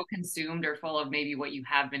you're so consumed or full of maybe what you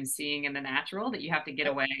have been seeing in the natural that you have to get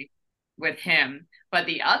away with Him. But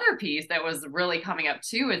the other piece that was really coming up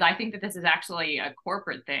too is I think that this is actually a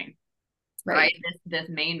corporate thing. Right. This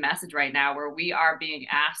main message right now where we are being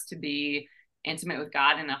asked to be intimate with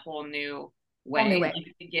God in a whole new way.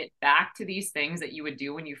 You to get back to these things that you would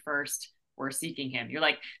do when you first were seeking Him. You're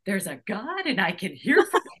like, there's a God and I can hear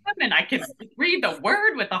from Him and I can read the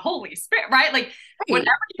word with the Holy Spirit, right? Like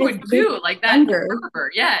whatever you would do, like that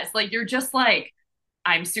fervor. Yes. Like you're just like,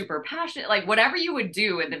 I'm super passionate. Like whatever you would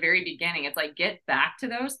do in the very beginning, it's like get back to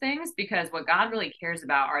those things because what God really cares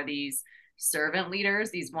about are these servant leaders,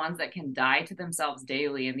 these ones that can die to themselves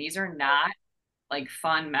daily. And these are not like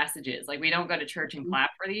fun messages. Like we don't go to church and clap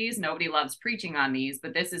for these. Nobody loves preaching on these,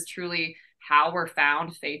 but this is truly how we're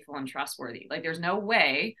found faithful and trustworthy. Like there's no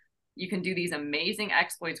way you can do these amazing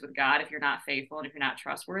exploits with God if you're not faithful and if you're not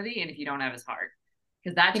trustworthy and if you don't have His heart,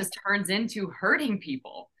 because that just turns into hurting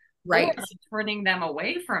people, right? Or turning them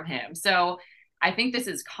away from Him. So I think this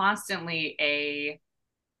is constantly a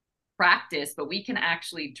practice, but we can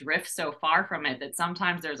actually drift so far from it that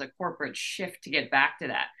sometimes there's a corporate shift to get back to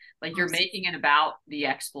that. Like you're making it about the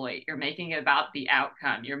exploit, you're making it about the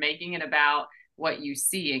outcome, you're making it about what you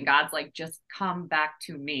see. And God's like, just come back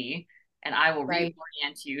to me and I will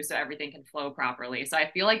reorient you so everything can flow properly. So I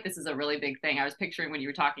feel like this is a really big thing. I was picturing when you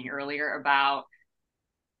were talking earlier about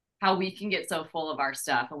how we can get so full of our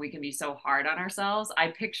stuff and we can be so hard on ourselves. I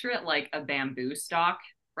picture it like a bamboo stalk,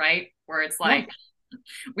 right? Where it's like,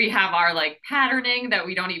 we have our like patterning that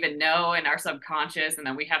we don't even know in our subconscious. And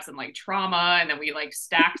then we have some like trauma and then we like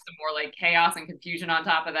stack some more like chaos and confusion on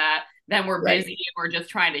top of that. Then we're busy and we're just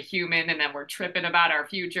trying to human and then we're tripping about our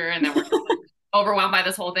future and then we're overwhelmed by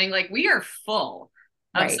this whole thing. Like we are full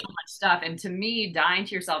of so much stuff. And to me, dying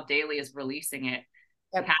to yourself daily is releasing it,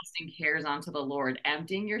 casting cares onto the Lord,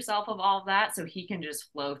 emptying yourself of all of that so He can just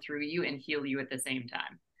flow through you and heal you at the same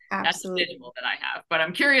time. Absolutely. That's the visual that I have, but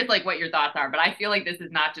I'm curious like what your thoughts are. But I feel like this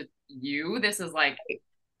is not just you. This is like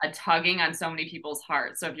a tugging on so many people's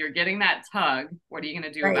hearts. So if you're getting that tug, what are you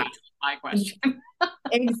going to do about it? My question.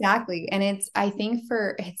 Exactly. And I think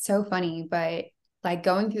it's so funny, but like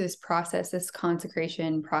going through this process, this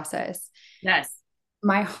consecration process. Yes.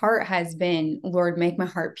 my heart has been, Lord, make my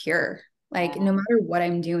heart pure. Like no matter what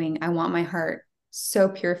I'm doing, I want my heart so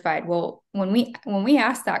purified. Well, when we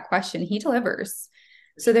ask that question, he delivers.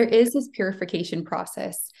 So there is this purification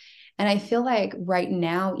process. And I feel like right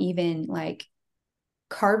now, even like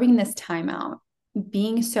carving this time out,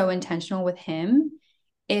 being so intentional with him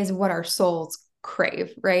is what our souls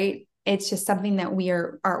crave, right? It's just something that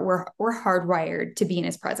we're hardwired to be in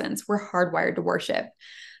his presence. We're hardwired to worship.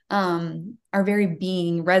 Our very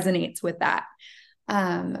being resonates with that.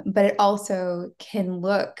 But it also can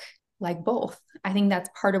look like both. I think that's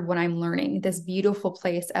part of what I'm learning, this beautiful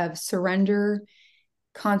place of surrender,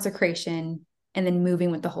 consecration, and then moving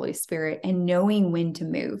with the Holy Spirit and knowing when to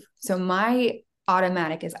move. So my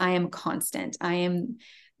automatic is I am constant. I am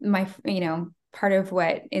part of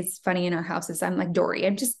what is funny in our house is I'm like Dory. I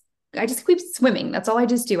just keep swimming. That's all I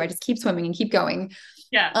just do. I just keep swimming and keep going.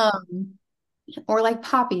 Yeah. Or like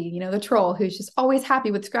Poppy, the troll who's just always happy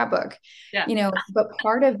with scrapbook, Yeah. But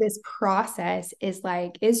part of this process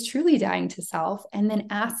is truly dying to self and then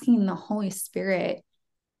asking the Holy Spirit,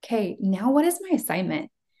 okay, now what is my assignment?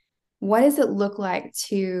 What does it look like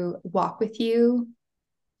to walk with you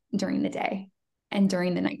during the day and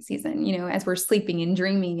during the night season, as we're sleeping and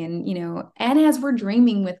dreaming and as we're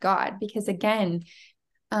dreaming with God? Because again,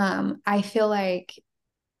 I feel like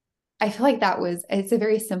it's a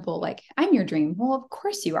very simple, like, I'm your dream. Well, of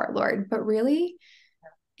course you are, Lord. But really,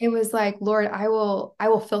 it was like, Lord, I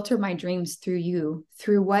will filter my dreams through you,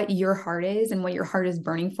 through what your heart is and what your heart is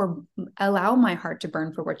burning for. Allow my heart to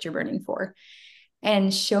burn for what you're burning for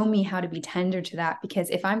and show me how to be tender to that. Because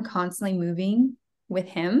if I'm constantly moving with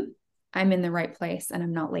him, I'm in the right place and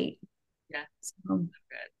I'm not late. Yeah. So good.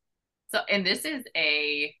 So, and this is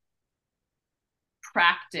a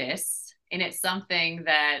practice, and it's something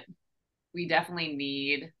that we definitely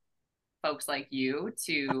need folks like you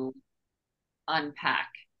to unpack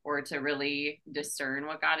or to really discern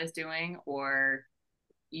what God is doing or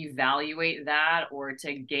evaluate that or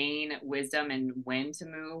to gain wisdom in when to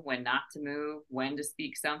move, when not to move, when to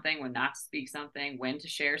speak something, when not to speak something, when to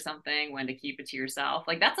share something, when to keep it to yourself.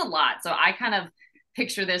 Like that's a lot. So I kind of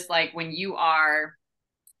picture this like when you are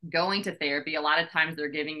going to therapy, a lot of times they're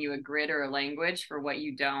giving you a grid or a language for what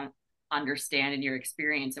you don't understand in your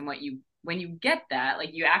experience. And when you get that,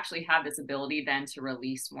 like you actually have this ability then to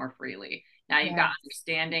release more freely. Now you've got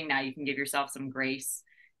understanding. Now you can give yourself some grace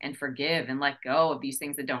and forgive and let go of these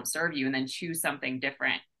things that don't serve you and then choose something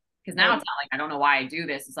different. Because now it's not like, I don't know why I do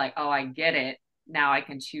this. It's like, oh, I get it. Now I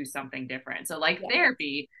can choose something different. So like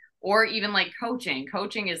therapy or even like coaching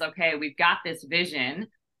is okay. We've got this vision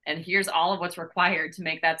and here's all of what's required to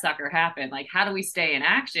make that sucker happen. Like, how do we stay in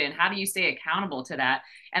action? How do you stay accountable to that?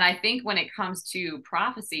 And I think when it comes to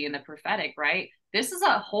prophecy and the prophetic, right, this is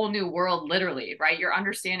a whole new world, literally, right? You're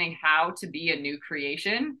understanding how to be a new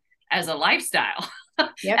creation as a lifestyle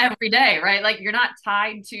every day, right? Like, you're not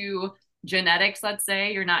tied to genetics, let's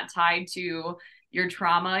say. You're not tied to your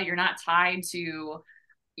trauma. You're not tied to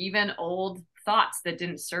even old thoughts that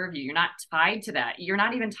didn't serve you. You're not tied to that. You're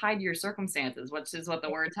not even tied to your circumstances, which is what the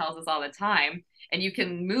word tells us all the time. And you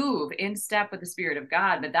can move in step with the Spirit of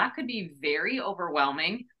God, but that could be very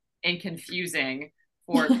overwhelming and confusing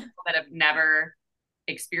for people that have never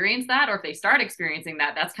experienced that, or if they start experiencing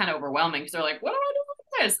that, that's kind of overwhelming because they're like, what do I do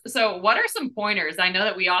with this? So what are some pointers? I know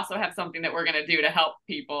that we also have something that we're going to do to help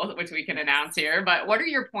people, which we can announce here, but what are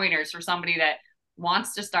your pointers for somebody that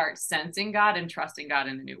wants to start sensing God and trusting God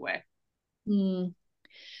in a new way?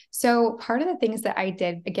 So part of the things that I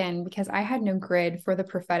did, again, because I had no grid for the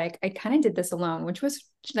prophetic, I kind of did this alone, which was,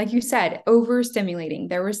 like you said, overstimulating.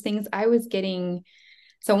 There was things I was getting.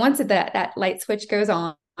 So once that light switch goes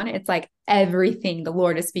on, it's like everything, the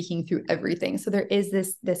Lord is speaking through everything. So there is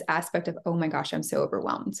this aspect of, oh my gosh, I'm so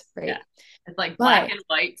overwhelmed, right? Yeah. It's like black and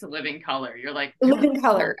white to living color. You're like living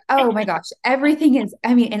color. Oh my gosh. Everything is,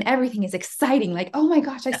 and everything is exciting. Like, oh my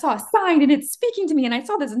gosh, I saw a sign and it's speaking to me and I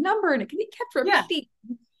saw this number and it kept repeating.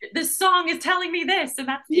 This song is telling me this. And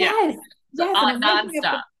that's yes. And I'm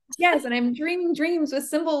nonstop. And I'm dreaming dreams with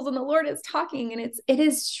symbols and the Lord is talking. And it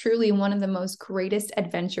is truly one of the most greatest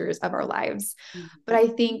adventures of our lives. Mm-hmm. But I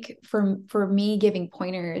think for me giving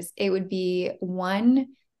pointers, it would be one,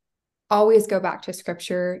 always go back to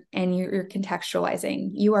scripture and you're contextualizing.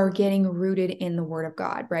 You are getting rooted in the word of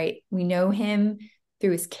God, right? We know him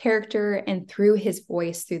through his character and through his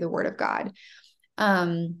voice, through the word of God.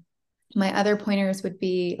 My other pointers would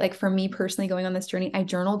be, like, for me personally going on this journey, I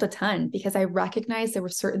journaled a ton because I recognized there were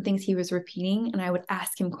certain things he was repeating and I would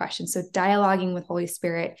ask him questions. So dialoguing with Holy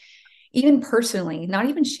Spirit, even personally, not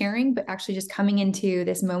even sharing, but actually just coming into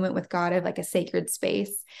this moment with God of like a sacred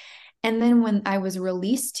space. And then when I was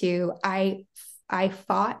released to, I I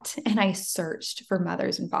fought and I searched for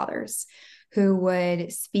mothers and fathers who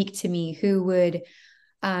would speak to me, who would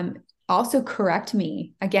also correct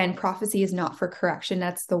me. Again, prophecy is not for correction.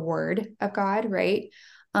 That's the word of God, right?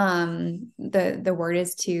 The word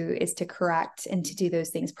is to correct and to do those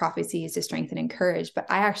things. Prophecy is to strengthen and encourage. But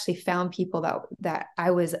I actually found people that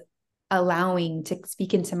I was allowing to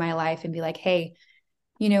speak into my life and be like, hey,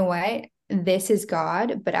 you know what? This is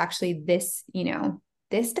God, but actually this,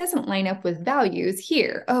 this doesn't line up with values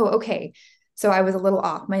here. Oh, okay. So I was a little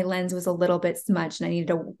off. My lens was a little bit smudged and I needed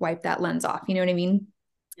to wipe that lens off. You know what I mean?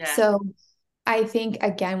 Yeah. So I think,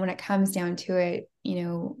 again, when it comes down to it,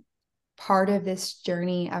 part of this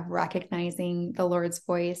journey of recognizing the Lord's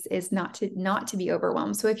voice is not to be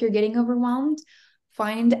overwhelmed. So if you're getting overwhelmed,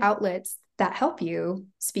 find outlets that help you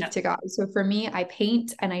speak Yep. to God. So for me, I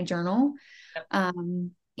paint and I journal. Yep.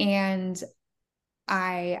 And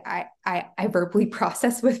I verbally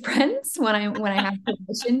process with friends when I have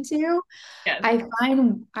permission to. Yes.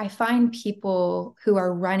 I find people who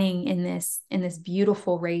are running in this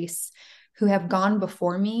beautiful race, who have gone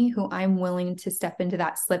before me, who I'm willing to step into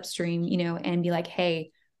that slipstream, and be like,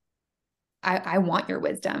 hey, I want your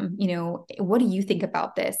wisdom. What do you think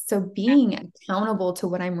about this? So being accountable to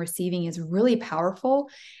what I'm receiving is really powerful.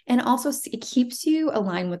 And also it keeps you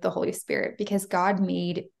aligned with the Holy Spirit, because God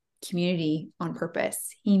made community on purpose.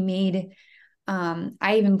 He made,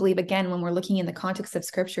 I even believe, again, when we're looking in the context of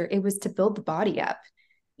scripture, it was to build the body up.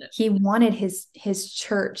 He wanted his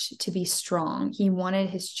church to be strong. He wanted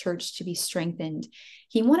his church to be strengthened.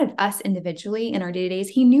 He wanted us individually in our day-to-days.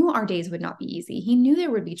 He knew our days would not be easy. He knew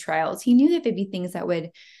there would be trials. He knew that there'd be things that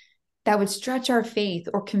would stretch our faith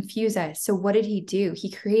or confuse us. So what did he do?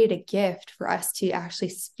 He created a gift for us to actually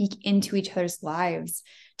speak into each other's lives,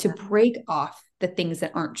 to break off the things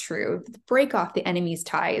that aren't true, break off the enemy's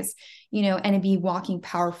ties, and to be walking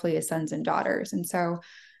powerfully as sons and daughters. And so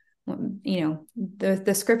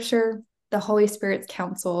the scripture, the Holy Spirit's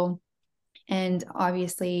counsel, and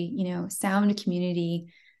obviously, sound community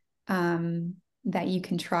that you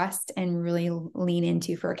can trust and really lean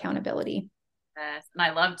into for accountability. Yes. And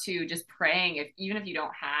I love to just praying, even if you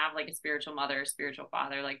don't have like a spiritual mother, spiritual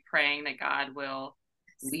father, like praying that God will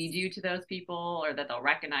lead you to those people, or that they'll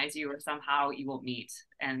recognize you, or somehow you will meet,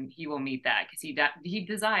 and he will meet that, because he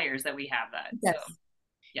desires that we have that. Yes. So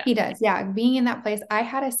yeah. He does. Yeah. Being in that place, I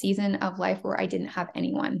had a season of life where I didn't have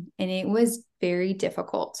anyone, and it was very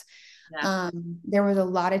difficult. Yeah. There was a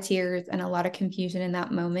lot of tears and a lot of confusion in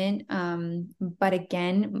that moment. But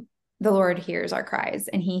again, the Lord hears our cries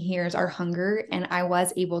and he hears our hunger. And I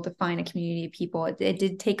was able to find a community of people. It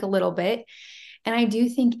did take a little bit. And I do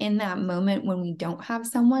think in that moment when we don't have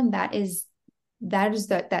someone, that is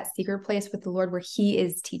that secret place with the Lord where he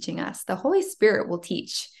is teaching us. The Holy Spirit will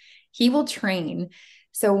teach. He will train.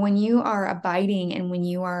 So when you are abiding and when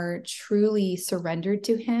you are truly surrendered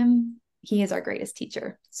to him, he is our greatest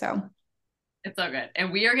teacher. So it's so good.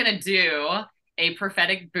 And we are going to do a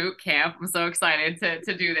prophetic boot camp. I'm so excited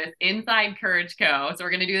to do this inside Courage Co. So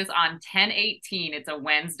we're going to do this on 10/18. It's a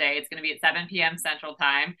Wednesday. It's going to be at 7 p.m. Central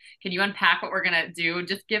Time. Can you unpack what we're going to do?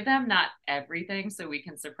 Just give them not everything so we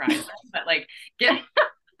can surprise them, but like give them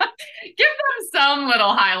some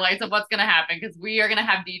little highlights of what's going to happen, because we are going to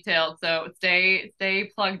have details. So stay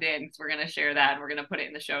plugged in, because we're going to share that and we're going to put it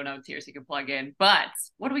in the show notes here so you can plug in. But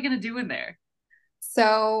what are we going to do in there?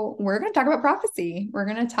 So we're going to talk about prophecy. We're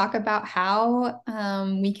going to talk about how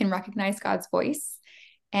we can recognize God's voice,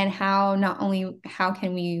 and how not only how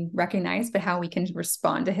can we recognize, but how we can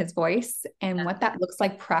respond to his voice, and what that looks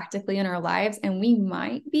like practically in our lives. And we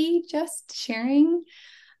might be just sharing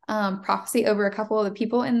prophecy over a couple of the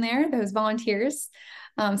people in there, those volunteers.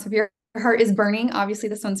 So if your heart is burning, obviously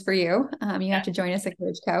this one's for you. You have to join us at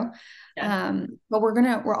Courage Co. But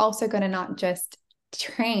we're also going to not just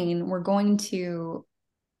train, we're going to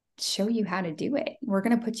show you how to do it. We're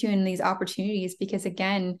going to put you in these opportunities, because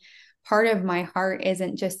again, part of my heart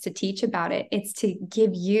isn't just to teach about it, it's to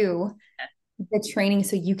give you the training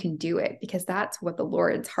so you can do it, because that's what the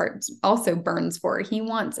Lord's heart also burns for. He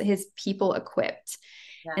wants his people equipped.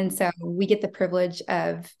 And so we get the privilege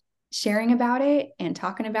of sharing about it and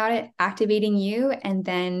talking about it, activating you, and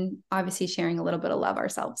then obviously sharing a little bit of love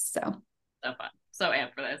ourselves. So fun. So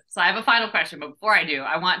amped for this. So I have a final question, but before I do,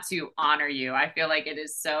 I want to honor you. I feel like it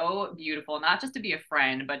is so beautiful, not just to be a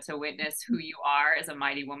friend, but to witness who you are as a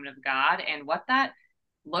mighty woman of God and what that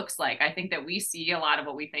looks like. I think that we see a lot of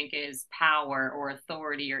what we think is power or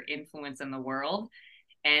authority or influence in the world.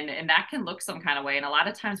 And that can look some kind of way. And a lot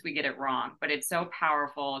of times we get it wrong, but it's so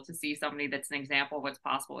powerful to see somebody that's an example of what's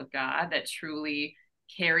possible with God, that truly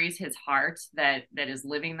carries his heart that is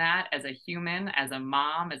living that as a human, as a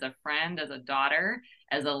mom, as a friend, as a daughter,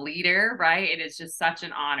 as a leader, right? It is just such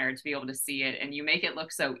an honor to be able to see it, and you make it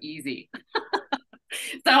look so easy.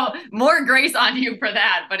 So more grace on you for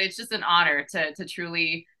that, but it's just an honor to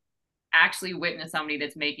truly actually witness somebody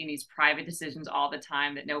that's making these private decisions all the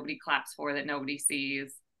time that nobody claps for, that nobody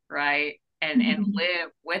sees, right? And live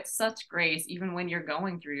with such grace, even when you're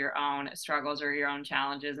going through your own struggles or your own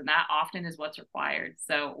challenges. And that often is what's required.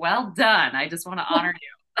 So well done. I just want to honor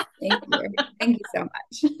you. Thank you. Thank you so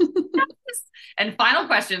much. And final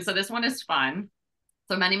question. So this one is fun.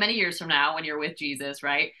 So many, many years from now, when you're with Jesus,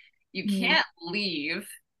 right? You can't leave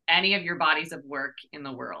any of your bodies of work in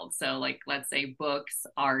the world. So like, let's say books,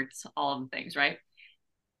 art, all of the things, right?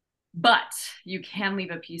 But you can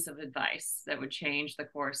leave a piece of advice that would change the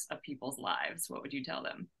course of people's lives. What would you tell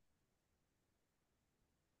them?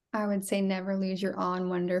 I would say never lose your awe and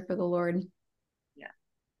wonder for the Lord. Yeah.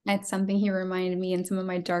 That's something he reminded me in some of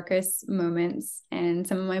my darkest moments and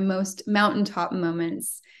some of my most mountaintop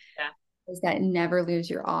moments. Yeah. Is that never lose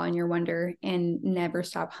your awe and your wonder and never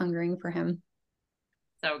stop hungering for him.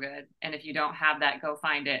 So good. And if you don't have that, go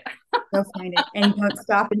find it. Go find it and don't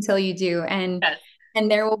stop until you do. And yes. And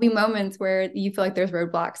there will be moments where you feel like there's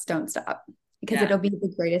roadblocks. Don't stop, because it'll be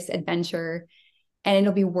the greatest adventure and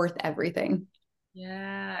it'll be worth everything.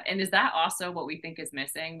 Yeah. And is that also what we think is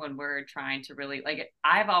missing when we're trying to really, like,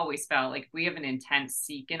 I've always felt like we have an intense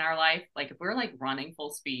seek in our life. Like if we're like running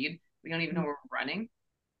full speed, we don't even know we're running.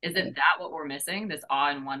 Is it that what we're missing? This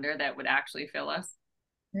awe and wonder that would actually fill us?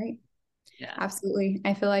 Right. Yeah. Absolutely.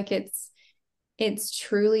 I feel like it's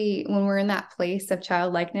truly when we're in that place of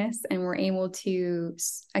childlikeness and we're able to,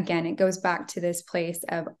 again, it goes back to this place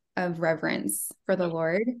of reverence for the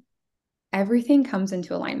Lord. Everything comes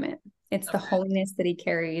into alignment. It's the holiness that he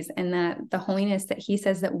carries and that the holiness that he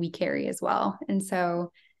says that we carry as well. And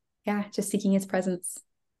so, yeah, just seeking his presence.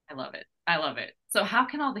 I love it. I love it. So how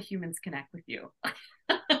can all the humans connect with you?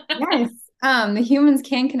 Yes. The humans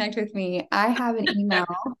can connect with me. I have an email.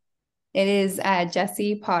 It is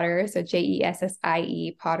Jessie Potter, so Jessie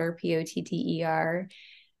Potter, Potter,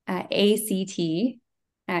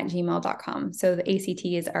 ACT@gmail.com. So the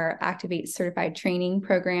ACT is our Activate Certified Training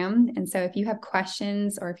Program. And so if you have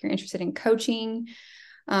questions or if you're interested in coaching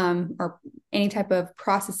or any type of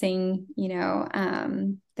processing,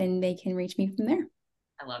 then they can reach me from there.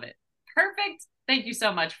 I love it. Perfect. Thank you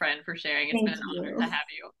so much, friend, for sharing. It's been an honor to have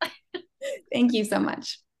you. Thank you so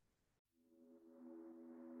much.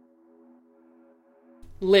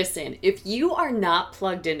 Listen, if you are not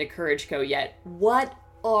plugged into Courage Co yet, what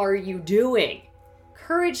are you doing?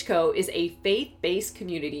 Courage Co is a faith-based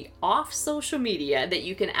community off social media that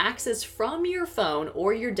you can access from your phone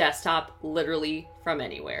or your desktop, literally from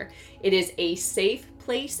anywhere. It is a safe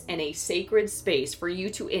place and a sacred space for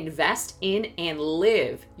you to invest in and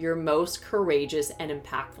live your most courageous and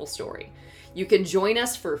impactful story. You can join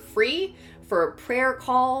us for free for prayer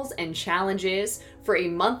calls and challenges, for a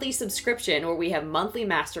monthly subscription where we have monthly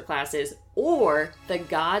masterclasses, or the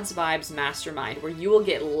God's Vibes Mastermind, where you will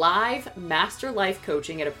get live master life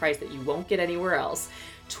coaching at a price that you won't get anywhere else.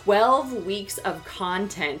 12 weeks of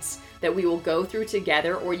content that we will go through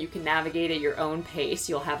together, or you can navigate at your own pace.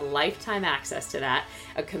 You'll have lifetime access to that.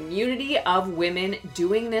 A community of women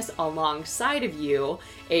doing this alongside of you,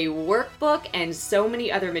 a workbook, and so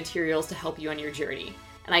many other materials to help you on your journey.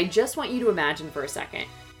 And I just want you to imagine for a second,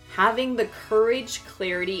 having the courage,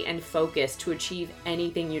 clarity, and focus to achieve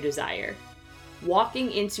anything you desire.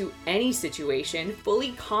 Walking into any situation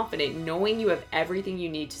fully confident, knowing you have everything you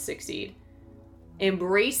need to succeed.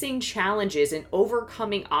 Embracing challenges and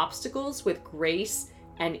overcoming obstacles with grace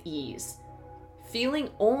and ease.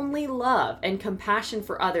 Feeling only love and compassion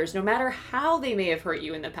for others, no matter how they may have hurt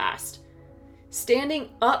you in the past. Standing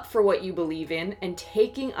up for what you believe in and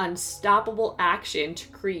taking unstoppable action to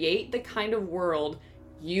create the kind of world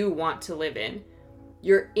you want to live in.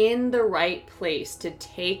 You're in the right place to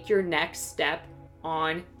take your next step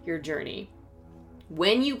on your journey.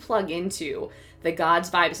 When you plug into the God's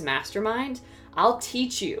Vibes Mastermind, I'll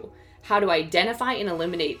teach you how to identify and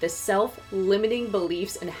eliminate the self-limiting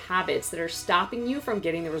beliefs and habits that are stopping you from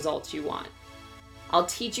getting the results you want. I'll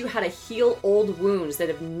teach you how to heal old wounds that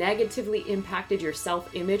have negatively impacted your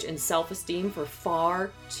self-image and self-esteem for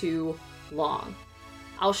far too long.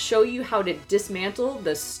 I'll show you how to dismantle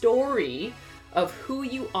the story of who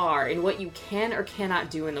you are and what you can or cannot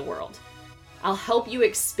do in the world. I'll help you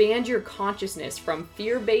expand your consciousness from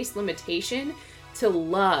fear-based limitation to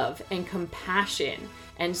love and compassion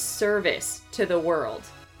and service to the world.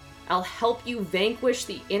 I'll help you vanquish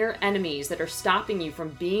the inner enemies that are stopping you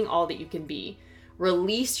from being all that you can be.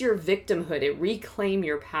 Release your victimhood and reclaim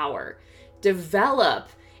your power. Develop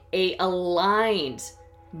a aligned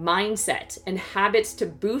mindset and habits to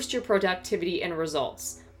boost your productivity and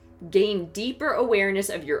results. Gain deeper awareness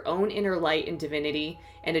of your own inner light and divinity,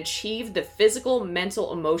 and achieve the physical,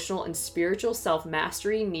 mental, emotional, and spiritual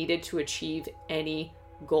self-mastery needed to achieve any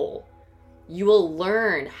goal. You will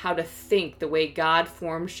learn how to think the way God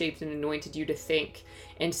formed, shaped, and anointed you to think,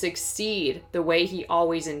 and succeed the way He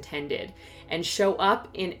always intended, and show up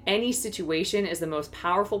in any situation as the most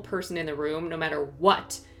powerful person in the room, no matter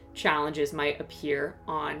what challenges might appear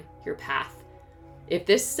on your path. If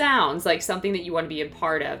this sounds like something that you want to be a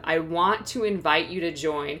part of, I want to invite you to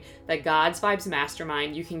join the God's Vibes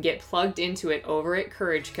Mastermind. You can get plugged into it over at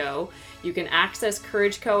Courage Co. You can access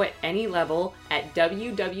Courage Co at any level at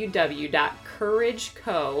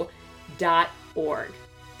www.courageco.org.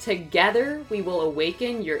 Together, we will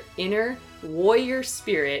awaken your inner warrior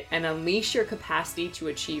spirit and unleash your capacity to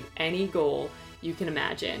achieve any goal you can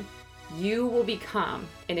imagine. You will become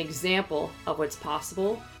an example of what's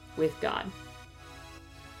possible with God.